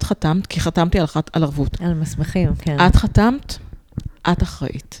 את חתמת, כי חתמתי על ערבות. על מסמכים, כן. את חתמת, את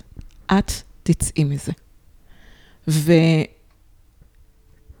אחראית. את תצאי מזה.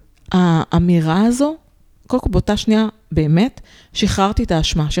 והאמירה הזו, קודם כל באותה שנייה, באמת, שחררתי את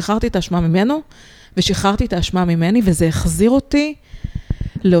האשמה. שחררתי את האשמה ממנו, ושחררתי את האשמה ממני, וזה החזיר אותי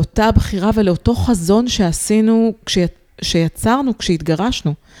לאותה בחירה ולאותו חזון שעשינו כשיצרנו,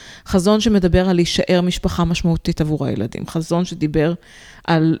 כשהתגרשנו. חזון שמדבר על להישאר משפחה משמעותית עבור הילדים. חזון שדיבר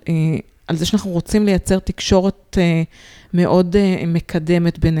על זה שאנחנו רוצים לייצר תקשורת מאוד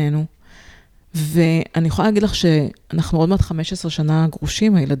מקדמת בינינו. ואני יכולה להגיד לך שאנחנו עוד מעט 15 שנה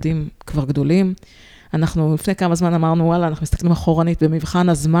גרושים, הילדים כבר גדולים. אנחנו לפני כמה זמן אמרנו, וואלה, אנחנו מסתכלים אחורנית במבחן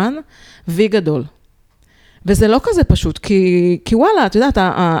הזמן, וי גדול. וזה לא כזה פשוט, כי וואלה, את יודעת,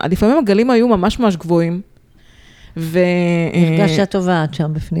 לפעמים הגלים היו ממש ממש גבוהים. הרגש שאת טובעת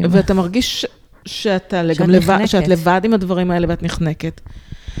שם בפנים. ואתה מרגיש שאת לבד עם הדברים האלה ואת נחנקת.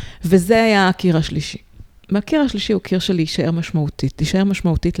 וזה היה הקיר השלישי. והקיר השלישי הוא קיר של להישאר משמעותית. להישאר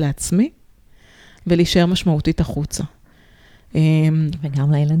משמעותית לעצמי, ולהישאר משמעותית החוצה.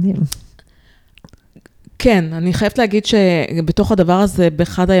 וגם לילדים. כן, אני חייבת להגיד שבתוך הדבר הזה,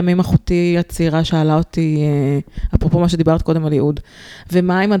 באחד הימים אחותי הצעירה שאלה אותי, אפרופו מה שדיברת קודם על ייעוד,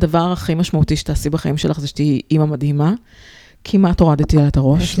 ומה עם הדבר הכי משמעותי שתעשי בחיים שלך, זה שתהיי אימא מדהימה, כמעט הורדתי לה את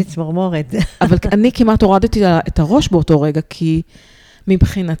הראש. יש לי צמרמורת. אבל אני כמעט הורדתי לה את הראש באותו רגע, כי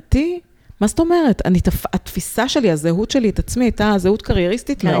מבחינתי, מה זאת אומרת? התפיסה שלי, הזהות שלי, את עצמי, הייתה זהות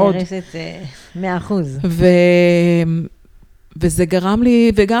קרייריסטית מאוד. קרייריסטית 100%. וזה גרם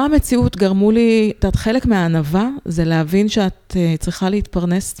לי, וגם המציאות גרמו לי, חלק מהענווה, זה להבין שאת צריכה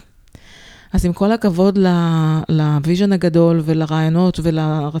להתפרנס. אז עם כל הכבוד לוויז'ן הגדול ולרעיונות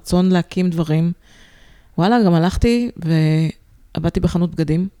ולרצון להקים דברים, וואלה, גם הלכתי ועבדתי בחנות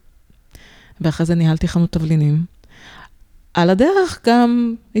בגדים, ואחרי זה ניהלתי חנות תבלינים. על הדרך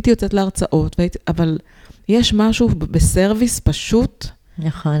גם הייתי יוצאת להרצאות, אבל יש משהו בסרוויס פשוט,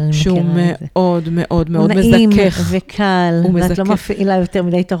 נכון, אני שהוא מכירה את זה. מאוד מאוד מאוד נעים מזכך. וקל, ואת לא מפעילה יותר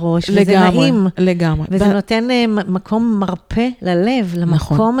מדי את הראש, וזה לגמרי, נעים. לגמרי. וזה נותן מקום מרפא ללב,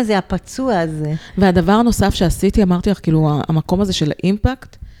 למקום הזה, הפצוע הזה. והדבר הנוסף שעשיתי, אמרתי לך, כאילו, המקום הזה של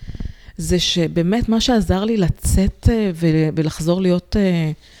האימפקט, זה שבאמת מה שעזר לי לצאת ולחזור להיות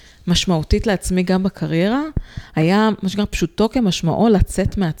משמעותית לעצמי גם בקריירה, היה מה שגם פשוטו כמשמעו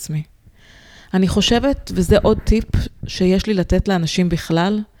לצאת מעצמי. אני חושבת, וזה עוד טיפ שיש לי לתת לאנשים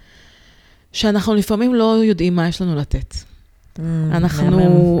בכלל, שאנחנו לפעמים לא יודעים מה יש לנו לתת.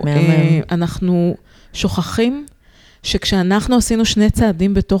 אנחנו שוכחים שכשאנחנו עשינו 2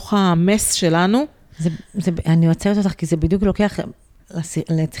 צעדים בתוך המס שלנו, אני עוצרת אותך, כי זה בדיוק לוקח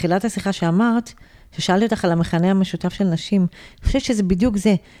לתחילת השיחה שאמרת, ששאלתי אותך על המכנה המשותף של נשים. אני חושבת שזה בדיוק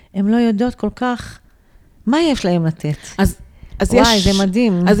זה. הן לא יודעות כל כך מה יש להם לתת. וואי, זה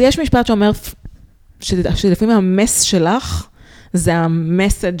מדהים. אז יש משפט שאומר, שלפעמים המס שלך, זה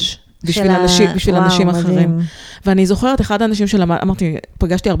המסאג' בשביל אנשים אחרים. ואני זוכרת, אחד האנשים אמרתי,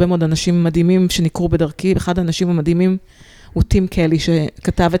 פגשתי הרבה מאוד אנשים מדהימים שנקרו בדרכי, אחד האנשים המדהימים הוא טים קלי,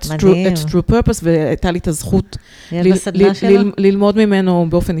 שכתב את True Purpose, והייתה לי את הזכות ללמוד ממנו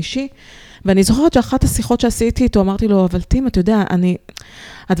באופן אישי. ואני זוכרת שאחת השיחות שעשיתי איתו, אמרתי לו, אבל טים, אתה יודע,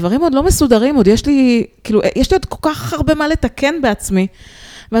 הדברים עוד לא מסודרים, עוד יש לי עוד כל כך הרבה מה לתקן בעצמי.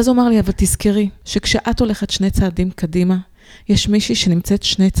 ואז הוא אמר לי, אבל תזכרי, שכשאת הולכת 2 צעדים קדימה, יש מישהי שנמצאת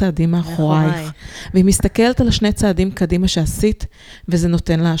 2 צעדים מאחורייך, והיא מסתכלת על 2 צעדים קדימה שעשית, וזה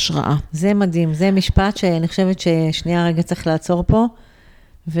נותן לה השראה. זה מדהים, זה משפט שאני חושבת ששנייה רגע צריך לעצור פה,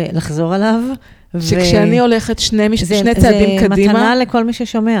 ולחזור עליו. שכשאני הולכת 2 צעדים קדימה, זה מתנה לכל מי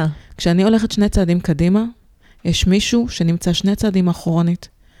ששומע. כשאני הולכת 2 צעדים קדימה, יש מישהו שנמצא 2 צעדים אחורנית,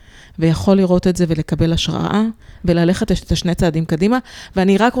 ויכול לראות את זה ולקבל השראה, וללכת את 2 צעדים קדימה,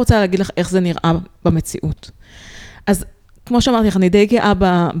 ואני רק רוצה להגיד לך איך זה נראה במציאות. אז כמו שאמרתי לך, אני די גאה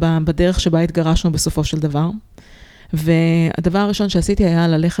בדרך שבה התגרשנו בסופו של דבר, והדבר הראשון שעשיתי היה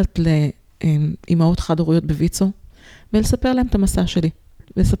ללכת לאימהות חד-הוריות בויצו, ולספר להם את המסע שלי,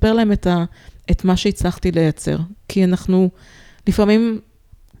 ולספר להם את מה שהצלחתי לייצר. כי אנחנו, לפעמים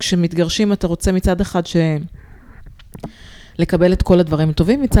כשמתגרשים אתה רוצה מצד אחד לקבל את כל הדברים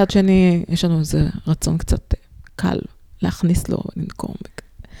הטובים, מצד שני יש לנו איזה רצון קצת קל להכניס לו, לנקום.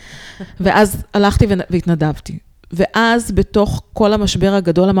 ואז הלכתי והתנדבתי. ואז בתוך כל המשבר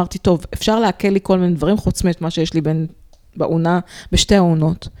הגדול אמרתי, טוב, אפשר להקל לי כל מיני דברים, חוץ מאת מה שיש לי בעונה, בשתי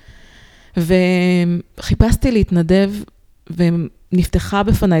העונות. וחיפשתי להתנדב, ונפתחה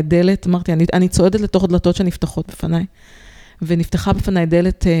בפניי דלת, אמרתי, אני צועדת לתוך דלתות שנפתחות בפניי, ונפתחה בפניי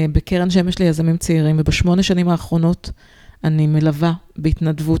דלת בקרן שמש ליזמים צעירים, וב8 שנים האחרונות אני מלווה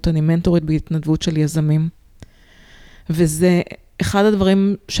בהתנדבות, אני מנטורית בהתנדבות של יזמים. וזה אחד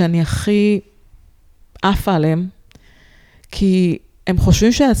הדברים שאני הכי עפה עליהם, כי הם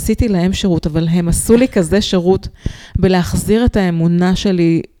חושבים שעשיתי להם שירות, אבל הם עשו לי כזה שירות בלהחזיר את האמונה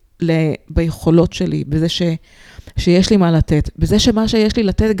שלי ביכולות שלי, בזה שיש לי מה לתת, בזה שמה שיש לי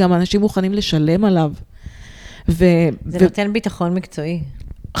לתת גם אנשים מוכנים לשלם עליו. זה נותן ביטחון מקצועי.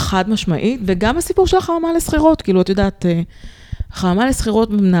 חד משמעית, וגם הסיפור של החממה לסחירות, כאילו את יודעת, החממה לסחירות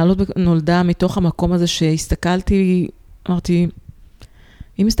במנהלות נולדה מתוך המקום הזה שהסתכלתי, אמרתי,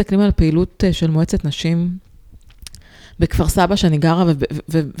 אם מסתכלים על הפעילות של מועצת נשים, בכפר סבא שאני גרה,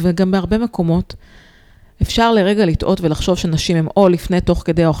 וגם בהרבה מקומות, אפשר לרגע לטעות ולחשוב שנשים הם או לפני, תוך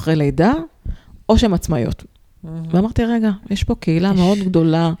כדי או אחרי לידה, או שהן עצמאיות. ואמרתי, רגע, יש פה קהילה מאוד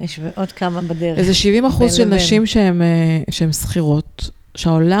גדולה. יש עוד כמה בדרך. איזה 70% של נשים שהן סחירות,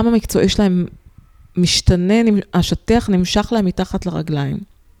 שהעולם המקצועי שלהם משתנה, השטח נמשך להם מתחת לרגליים.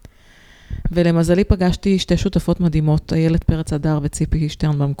 ולמזלי פגשתי 2 שותפות מדהימות, איילת פרץ אדר וציפי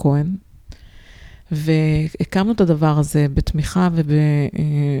שטרנבאום כהן, והקמנו את הדבר הזה בתמיכה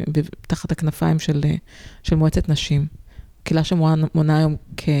ובתחת הכנפיים של מועצת נשים. קהילה שמונה היום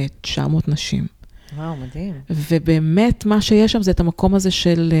כ-900 נשים. וואו, מדהים. ובאמת מה שיש שם זה את המקום הזה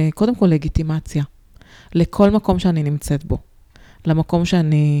של, קודם כל, לגיטימציה. לכל מקום שאני נמצאת בו. למקום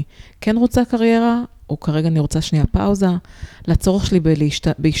שאני כן רוצה קריירה, או כרגע אני רוצה שנייה פאוזה, לצורך שלי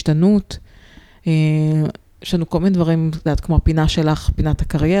בהשתנות. יש לנו כל מיני דברים, יודעת, כמו הפינה שלך, פינת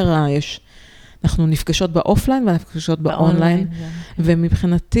הקריירה, אנחנו נפגשות באופליין ונפגשות באונליין.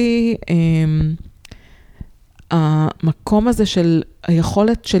 ומבחינתי, המקום הזה של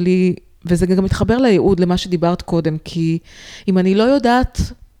היכולת שלי, וזה גם מתחבר לייעוד, למה שדיברת קודם, כי אם אני לא יודעת,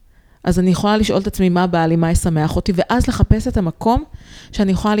 אז אני יכולה לשאול את עצמי מה בא לי, מה ישמח אותי, ואז לחפש את המקום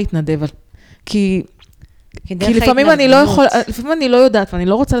שאני יכולה להתנדב. כי לפעמים אני לא יודעת, ואני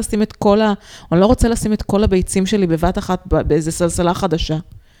לא רוצה לשים את כל הביצים שלי בבת אחת, באיזו סלסלה חדשה.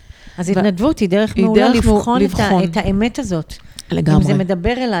 אז התנדבות היא דרך מעולה לבחון את האמת הזאת. לגמרי. אם זה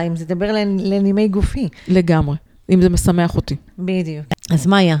מדבר אליי, אם זה מדבר לנימי גופי. לגמרי. אם זה משמח אותי. בדיוק. אז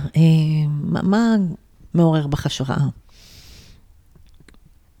מאיה, מה מעורר בך השראה?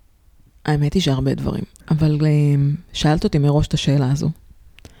 האמת היא שהרבה דברים, אבל שאלת אותי מראש את השאלה הזו.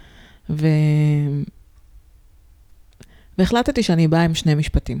 והחלטתי שאני באה עם שני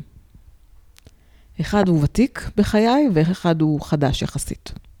משפטים. אחד הוא ותיק בחיי, ואחד הוא חדש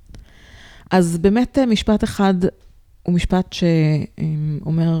יחסית. אז באמת משפט אחד הוא משפט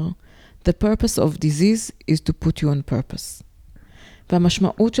שאומר, The purpose of disease is to put you on purpose.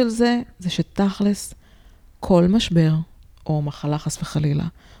 והמשמעות של זה, זה שתכלס כל משבר, או מחלה חס וחלילה,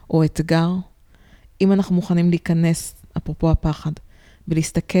 או אתגר, אם אנחנו מוכנים להיכנס, אפרופו הפחד,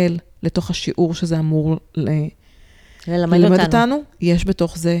 ולהסתכל לתוך השיעור שזה אמור ללמד אותנו, יש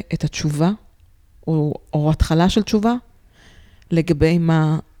בתוך זה את התשובה, או התחלה של תשובה, לגבי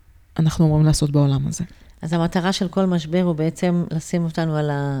מה אנחנו אומרים לעשות בעולם הזה. אז המטרה של כל משבר הוא בעצם לשים אותנו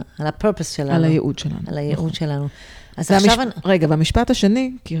על הפרפס שלנו. על הייעוד שלנו. על הייעוד שלנו. אז עכשיו... רגע, והמשפט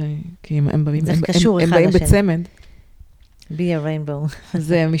השני, כי הם באים בצמד. Be a rainbow.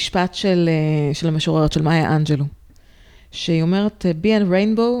 זה משפט של המשוררת, של מאיה אנג'לו, שהיא אומרת, be a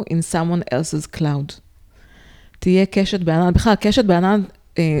rainbow in someone else's cloud. תהיה קשת בענן, בכלל, קשת בענן,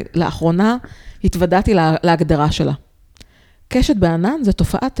 לאחרונה התוודעתי להגדרה שלה. קשת בענן זה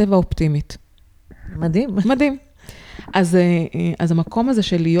תופעת טבע אופטימית. מדהים. מדהים. אז המקום הזה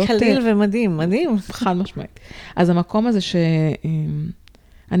של להיות... קליל ומדהים, מדהים. חד משמעית. אז המקום הזה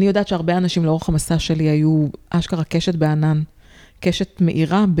אני יודעת שהרבה אנשים לאורך המסע שלי היו אשכרה קשת בענן, קשת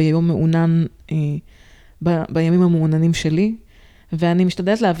מאירה ביום מעונן, בימים המעוננים שלי, ואני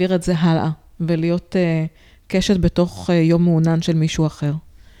משתדלת להעביר את זה הלאה, ולהיות קשת בתוך יום מעונן של מישהו אחר.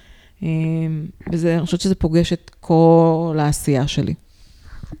 אני חושבת שזה פוגש את כל העשייה שלי.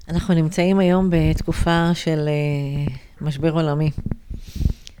 אנחנו נמצאים היום בתקופה של משבר עולמי.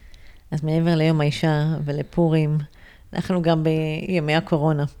 אז מעבר ליום האישה ולפורים, אנחנו גם בימי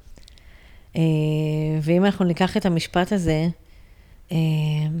הקורונה. ואם אנחנו ניקח את המשפט הזה,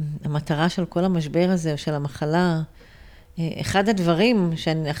 המטרה של כל המשבר הזה, או של המחלה, אחד הדברים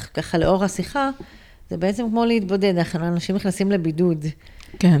ככה לאור השיחה, זה בעצם כמו להתבודד, אנשים נכנסים לבידוד.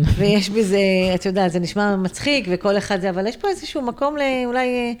 כן. ויש בזה, אתה יודע, זה נשמע מצחיק וכל אחד זה, אבל יש פה איזשהו מקום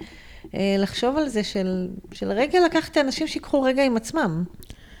אולי לחשוב על זה, של רגע לקחת אנשים שיקחו רגע עם עצמם.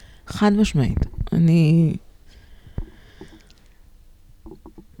 חד משמעית.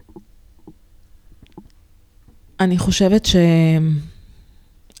 אני חושבת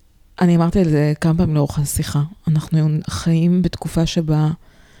אני אמרתי על זה כמה פעמים לאורך השיחה. אנחנו חיים בתקופה שבה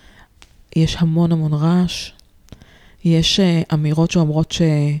יש המון המון רעש. יש אמירות שאומרות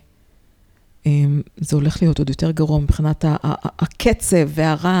שזה הולך להיות עוד יותר גרוע מבחינת הקצב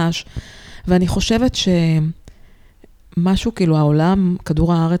והרעש. ואני חושבת שמשהו כאילו העולם,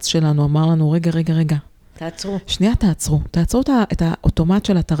 כדור הארץ שלנו אמר לנו, רגע. תעצרו. שנייה תעצרו את האוטומט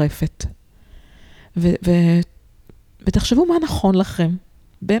של הטרפת. ותחשבו מה נכון לכם.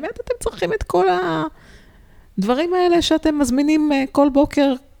 באמת אתם צריכים את כל הדברים האלה שאתם מזמינים כל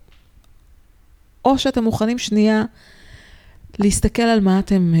בוקר, או שאתם מוכנים שנייה להסתכל על מה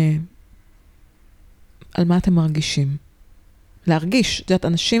אתם מרגישים. להרגיש. את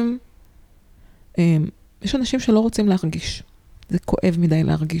יודעת, יש אנשים שלא רוצים להרגיש. זה כואב מדי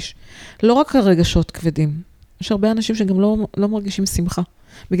להרגיש. לא רק הרגשות כבדים. יש הרבה אנשים שגם לא מרגישים שמחה.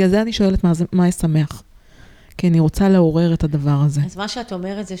 בגלל זה אני שואלת מה ישמח. כי אני רוצה לעורר את הדבר הזה. אז מה שאת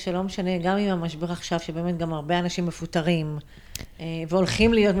אומרת זה שלא משנה, גם עם המשבר עכשיו, שבאמת גם הרבה אנשים מפוטרים,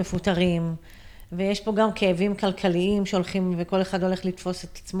 והולכים להיות מפוטרים, ויש פה גם כאבים כלכליים שהולכים, וכל אחד הולך לתפוס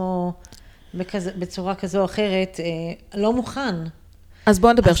את עצמו בצורה כזו או אחרת, לא מוכן. אז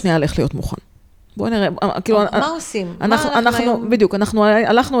בואו נדבר שנייה על איך להיות מוכן. בואו נראה, כאילו... מה עושים? בדיוק, אנחנו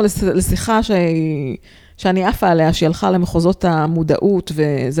הלכנו לשיחה שאני עפה עליה, שהיא הלכה למחוזות המודעות,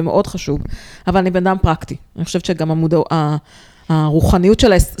 וזה מאוד חשוב. אבל אני בן אדם פרקטי. אני חושבת שגם הרוחניות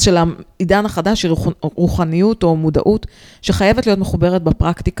של העידן החדש, היא רוחניות או מודעות, שחייבת להיות מחוברת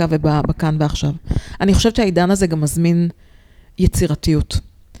בפרקטיקה ובכאן ועכשיו. אני חושבת שהעידן הזה גם מזמין יצירתיות.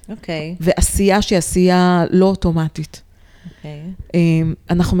 אוקיי. ועשייה שהיא עשייה לא אוטומטית.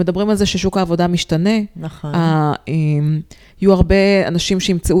 אנחנו מדברים על זה ששוק העבודה משתנה. נכון. יהיו הרבה אנשים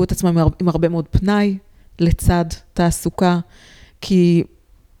שימצאו את עצמם עם הרבה מאוד פנאי לצד תעסוקה, כי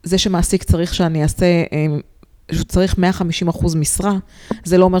זה שמעסיק צריך שאני אעשה, שהוא צריך 150% משרה,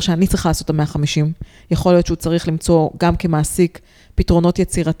 זה לא אומר שאני צריכה לעשות את ה-150. יכול להיות שהוא צריך למצוא גם כמעסיק פתרונות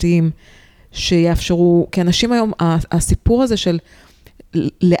יצירתיים שיאפשרו, כי אנשים היום, הסיפור הזה של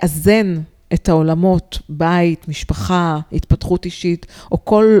לאזן את העולמות, בית, משפחה, התפתחות אישית, או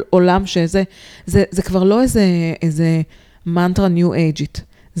כל עולם שזה, זה כבר לא איזה מנטרה ניו אייג'ית.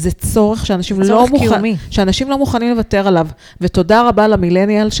 זה צורך שאנשים לא מוכנים לוותר עליו. ותודה רבה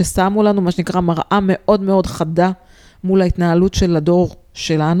למילניאל ששמו לנו מה שנקרא מראה מאוד מאוד חדה מול ההתנהלות של הדור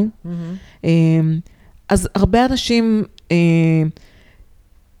שלנו. אז הרבה אנשים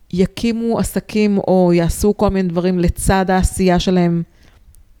יקימו עסקים או יעשו כל מיני דברים לצד העשייה שלהם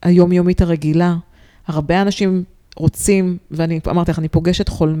היומיומית הרגילה. הרבה אנשים רוצים, ואני אמרתי לך, אני פוגשת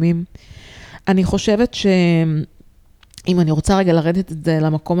חולמים. אני חושבת שאם אני רוצה רגע לרדת את זה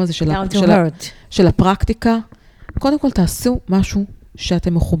למקום הזה של הפרקטיקה, קודם כל תעשו משהו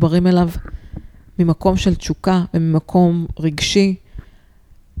שאתם מחוברים אליו ממקום של תשוקה וממקום רגשי.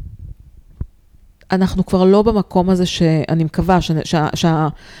 אנחנו כבר לא במקום הזה שאני מקווה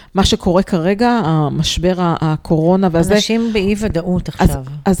שמה שקורה כרגע, המשבר הקורונה והזה. אנשים באי ודאות עכשיו.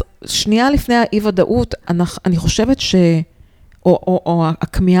 אז שנייה לפני האי ודאות, אני חושבת או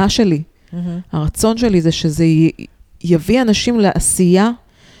הכמיהה שלי, הרצון שלי זה שזה יביא אנשים לעשייה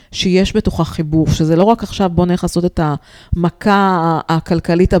שיש בתוכה חיבור, שזה לא רק עכשיו בוא נלך לעשות את המכה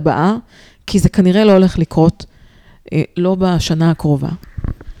הכלכלית הבאה, כי זה כנראה לא הולך לקרות, לא בשנה הקרובה.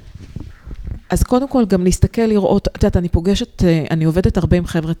 אז קודם כל גם להסתכל, לראות, את יודעת, אני עובדת הרבה עם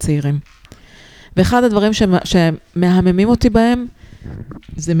חבר'ה צעירים. ואחד הדברים שמהממים אותי בהם,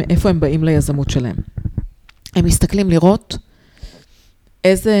 זה מאיפה הם באים ליזמות שלהם. הם מסתכלים לראות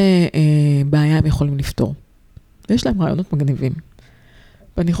איזה בעיה הם יכולים לפתור. ויש להם רעיונות מגניבים.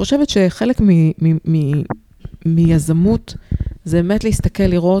 ואני חושבת שחלק מיזמות, זה באמת להסתכל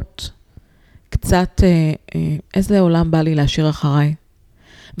לראות קצת איזה עולם בא לי להשאיר אחריי.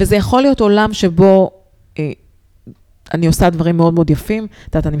 וזה יכול להיות עולם שבו אני עושה דברים מאוד מאוד יפים,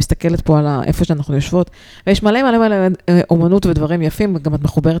 אני מסתכלת פה על איפה שאנחנו יושבות, ויש מלא אומנות ודברים יפים, וגם את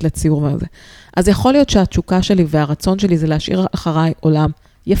מחוברת לציור וזה. אז יכול להיות שהתשוקה שלי והרצון שלי זה להשאיר אחריי עולם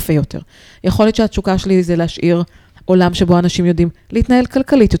יפה יותר. יכול להיות שהתשוקה שלי זה להשאיר עולם שבו אנשים יודעים להתנהל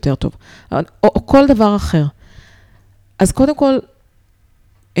כלכלית יותר טוב, או כל דבר אחר. אז קודם כל,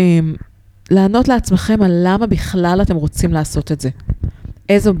 לענות לעצמכם על למה בכלל אתם רוצים לעשות את זה.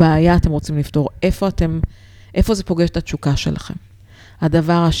 איזו בעיה אתם רוצים לפתור, איפה זה פוגש את התשוקה שלכם.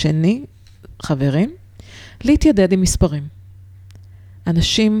 הדבר השני, חברים, להתיידד עם מספרים.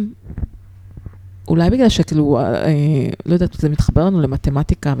 אנשים, אולי בגלל שכאילו, לא יודעת, זה מתחבר לנו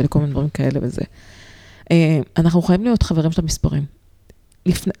למתמטיקה ולכל מיני דברים כאלה וזה. אנחנו חייבים להיות חברים של המספרים.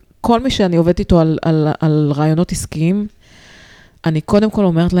 כל מי שאני עובדת איתו על רעיונות עסקיים, אני קודם כל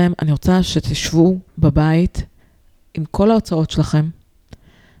אומרת להם, אני רוצה שתשבו בבית עם כל ההוצאות שלכם,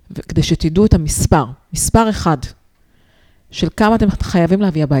 כדי שתדעו את מספר אחד, של כמה אתם חייבים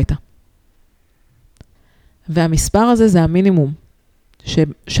להביא הביתה. והמספר הזה זה המינימום,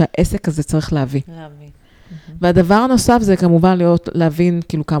 שהעסק הזה צריך להביא. והדבר הנוסף זה כמובן להבין,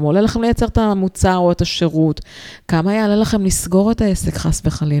 כאילו כמה עולה לכם לייצר את המוצר או את השירות, כמה יעלה לכם לסגור את העסק חס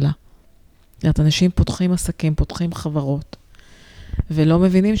וחלילה. אנשים פותחים עסקים, פותחים חברות, ולא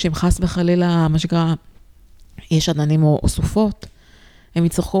מבינים שאם חס וחלילה, מה שקרה, יש עננים או סופות, הם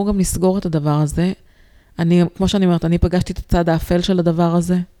יצטרכו גם לסגור את הדבר הזה. כמו שאני אומרת, אני פגשתי את הצד האפל של הדבר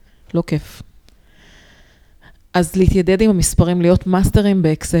הזה, לא כיף. אז להתיידד עם המספרים, להיות מאסטרים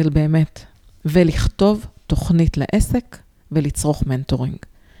באקסל באמת, ולכתוב תוכנית לעסק, ולצרוך מנטורינג.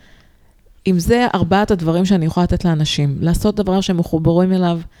 אם זה 4 הדברים שאני יכולה לתת לאנשים, לעשות דבר שהם מחוברים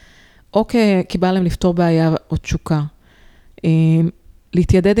אליו, אוקיי, כי בא להם לפתור בעיה או תשוקה,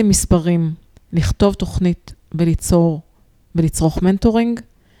 להתיידד עם מספרים, לכתוב תוכנית ולצרוך מנטורינג,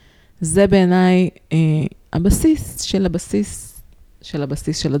 זה בעיניי הבסיס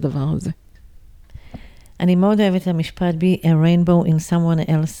של הדבר הזה. אני מאוד אוהבת את המשפט, be a rainbow in someone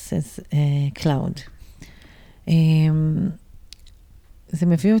else's cloud. זה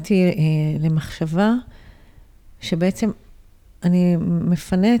מביא אותי למחשבה שבעצם אני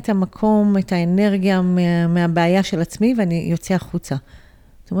מפנה את המקום, את האנרגיה מהבעיה של עצמי, ואני יוצא החוצה.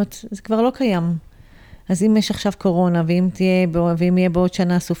 זאת אומרת, זה כבר לא קיים. אז אם יש עכשיו קורונה, ואם יהיה בעוד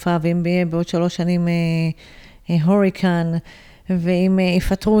שנה סופה, ואם יהיה בעוד 3 שנים הוריקן, ואם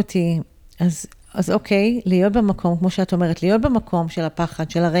יפטרו אותי, אז אוקיי, להיות במקום, כמו שאת אומרת, להיות במקום של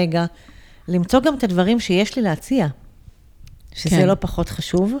הפחד, של הרגע, למצוא גם את הדברים שיש לי להציע, שזה כן. לא פחות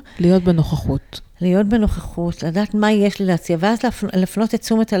חשוב. להיות בנוכחות. להיות בנוכחות, לדעת מה יש לי להציע, ואז לפנות את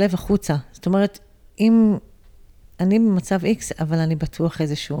תשומת הלב החוצה. זאת אומרת, אם אני במצב X, אבל אני בטוח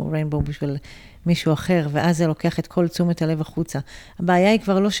איזשהו ריינבו בשביל מישהו אחר, ואז זה לוקח את כל תשומת הלב החוצה. הבעיה היא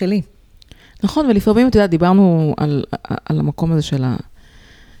כבר לא שלי. נכון, ולפעמים, אתה יודע, דיברנו על המקום הזה של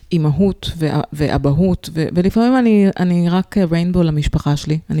אימהות ואבהות, ולפעמים אני רק ריינבו למשפחה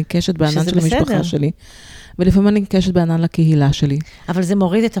שלי, אני קשת בענן של המשפחה שלי, ולפעמים אני קשת בענן לקהילה שלי. אבל זה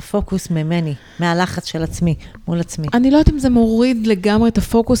מוריד את הפוקוס ממני, מהלחץ של עצמי, מול עצמי. אני לא יודעת אם זה מוריד לגמרי את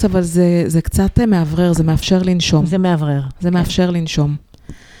הפוקוס, אבל זה קצת מאוורר, זה מאפשר לנשום. זה מאוורר. זה מאפשר לנשום.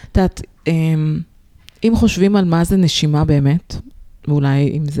 את יודעת, אם חושבים על מה זה נשימה באמת,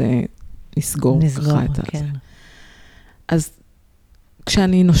 ואולי אם זה נסגור ככה את זה. אז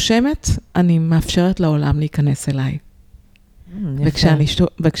כשאני נושמת, אני מאפשרת לעולם להיכנס אליי.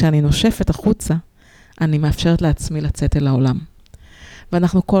 וכשאני נושפת החוצה, אני מאפשרת לעצמי לצאת אל העולם.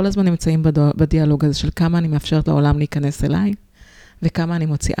 ואנחנו כל הזמן נמצאים בדיאלוג הזה של כמה אני מאפשרת לעולם להיכנס אליי, וכמה אני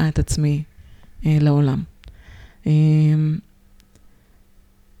מוציאה את עצמי לעולם.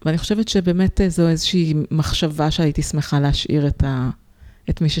 ואני חושבת שבאמת זו איזושהי מחשבה שהייתי שמחה להשאיר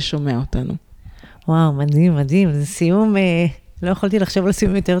את מי ששומע אותנו. וואו, מדהים, מדהים. זה סיום, לא יכולתי לחשוב על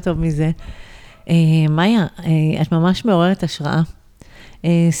סיום יותר טוב מזה. מאיה, את ממש מעוררת השראה.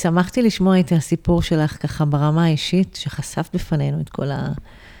 שמחתי לשמוע את הסיפור שלך ככה ברמה האישית, שחשף בפנינו את כל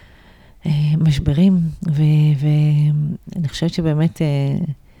המשברים, ואני חושבת שבאמת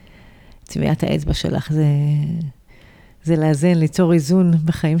צביעת האצבע שלך זה לאזן, ליצור איזון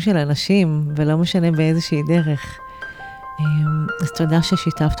בחיים של אנשים, ולא משנה באיזושהי דרך. אז תודה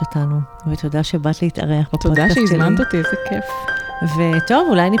ששיתפת אותנו, ותודה שבאת להתארח בפודקאסט שלי. תודה שהזמנת אותי, איזה כיף. וטוב,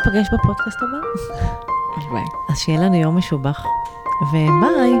 אולי ניפגש בפודקאסט הבא. ביי. אז שיהיה לנו יום משובח.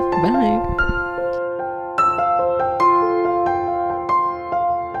 וביי. ביי.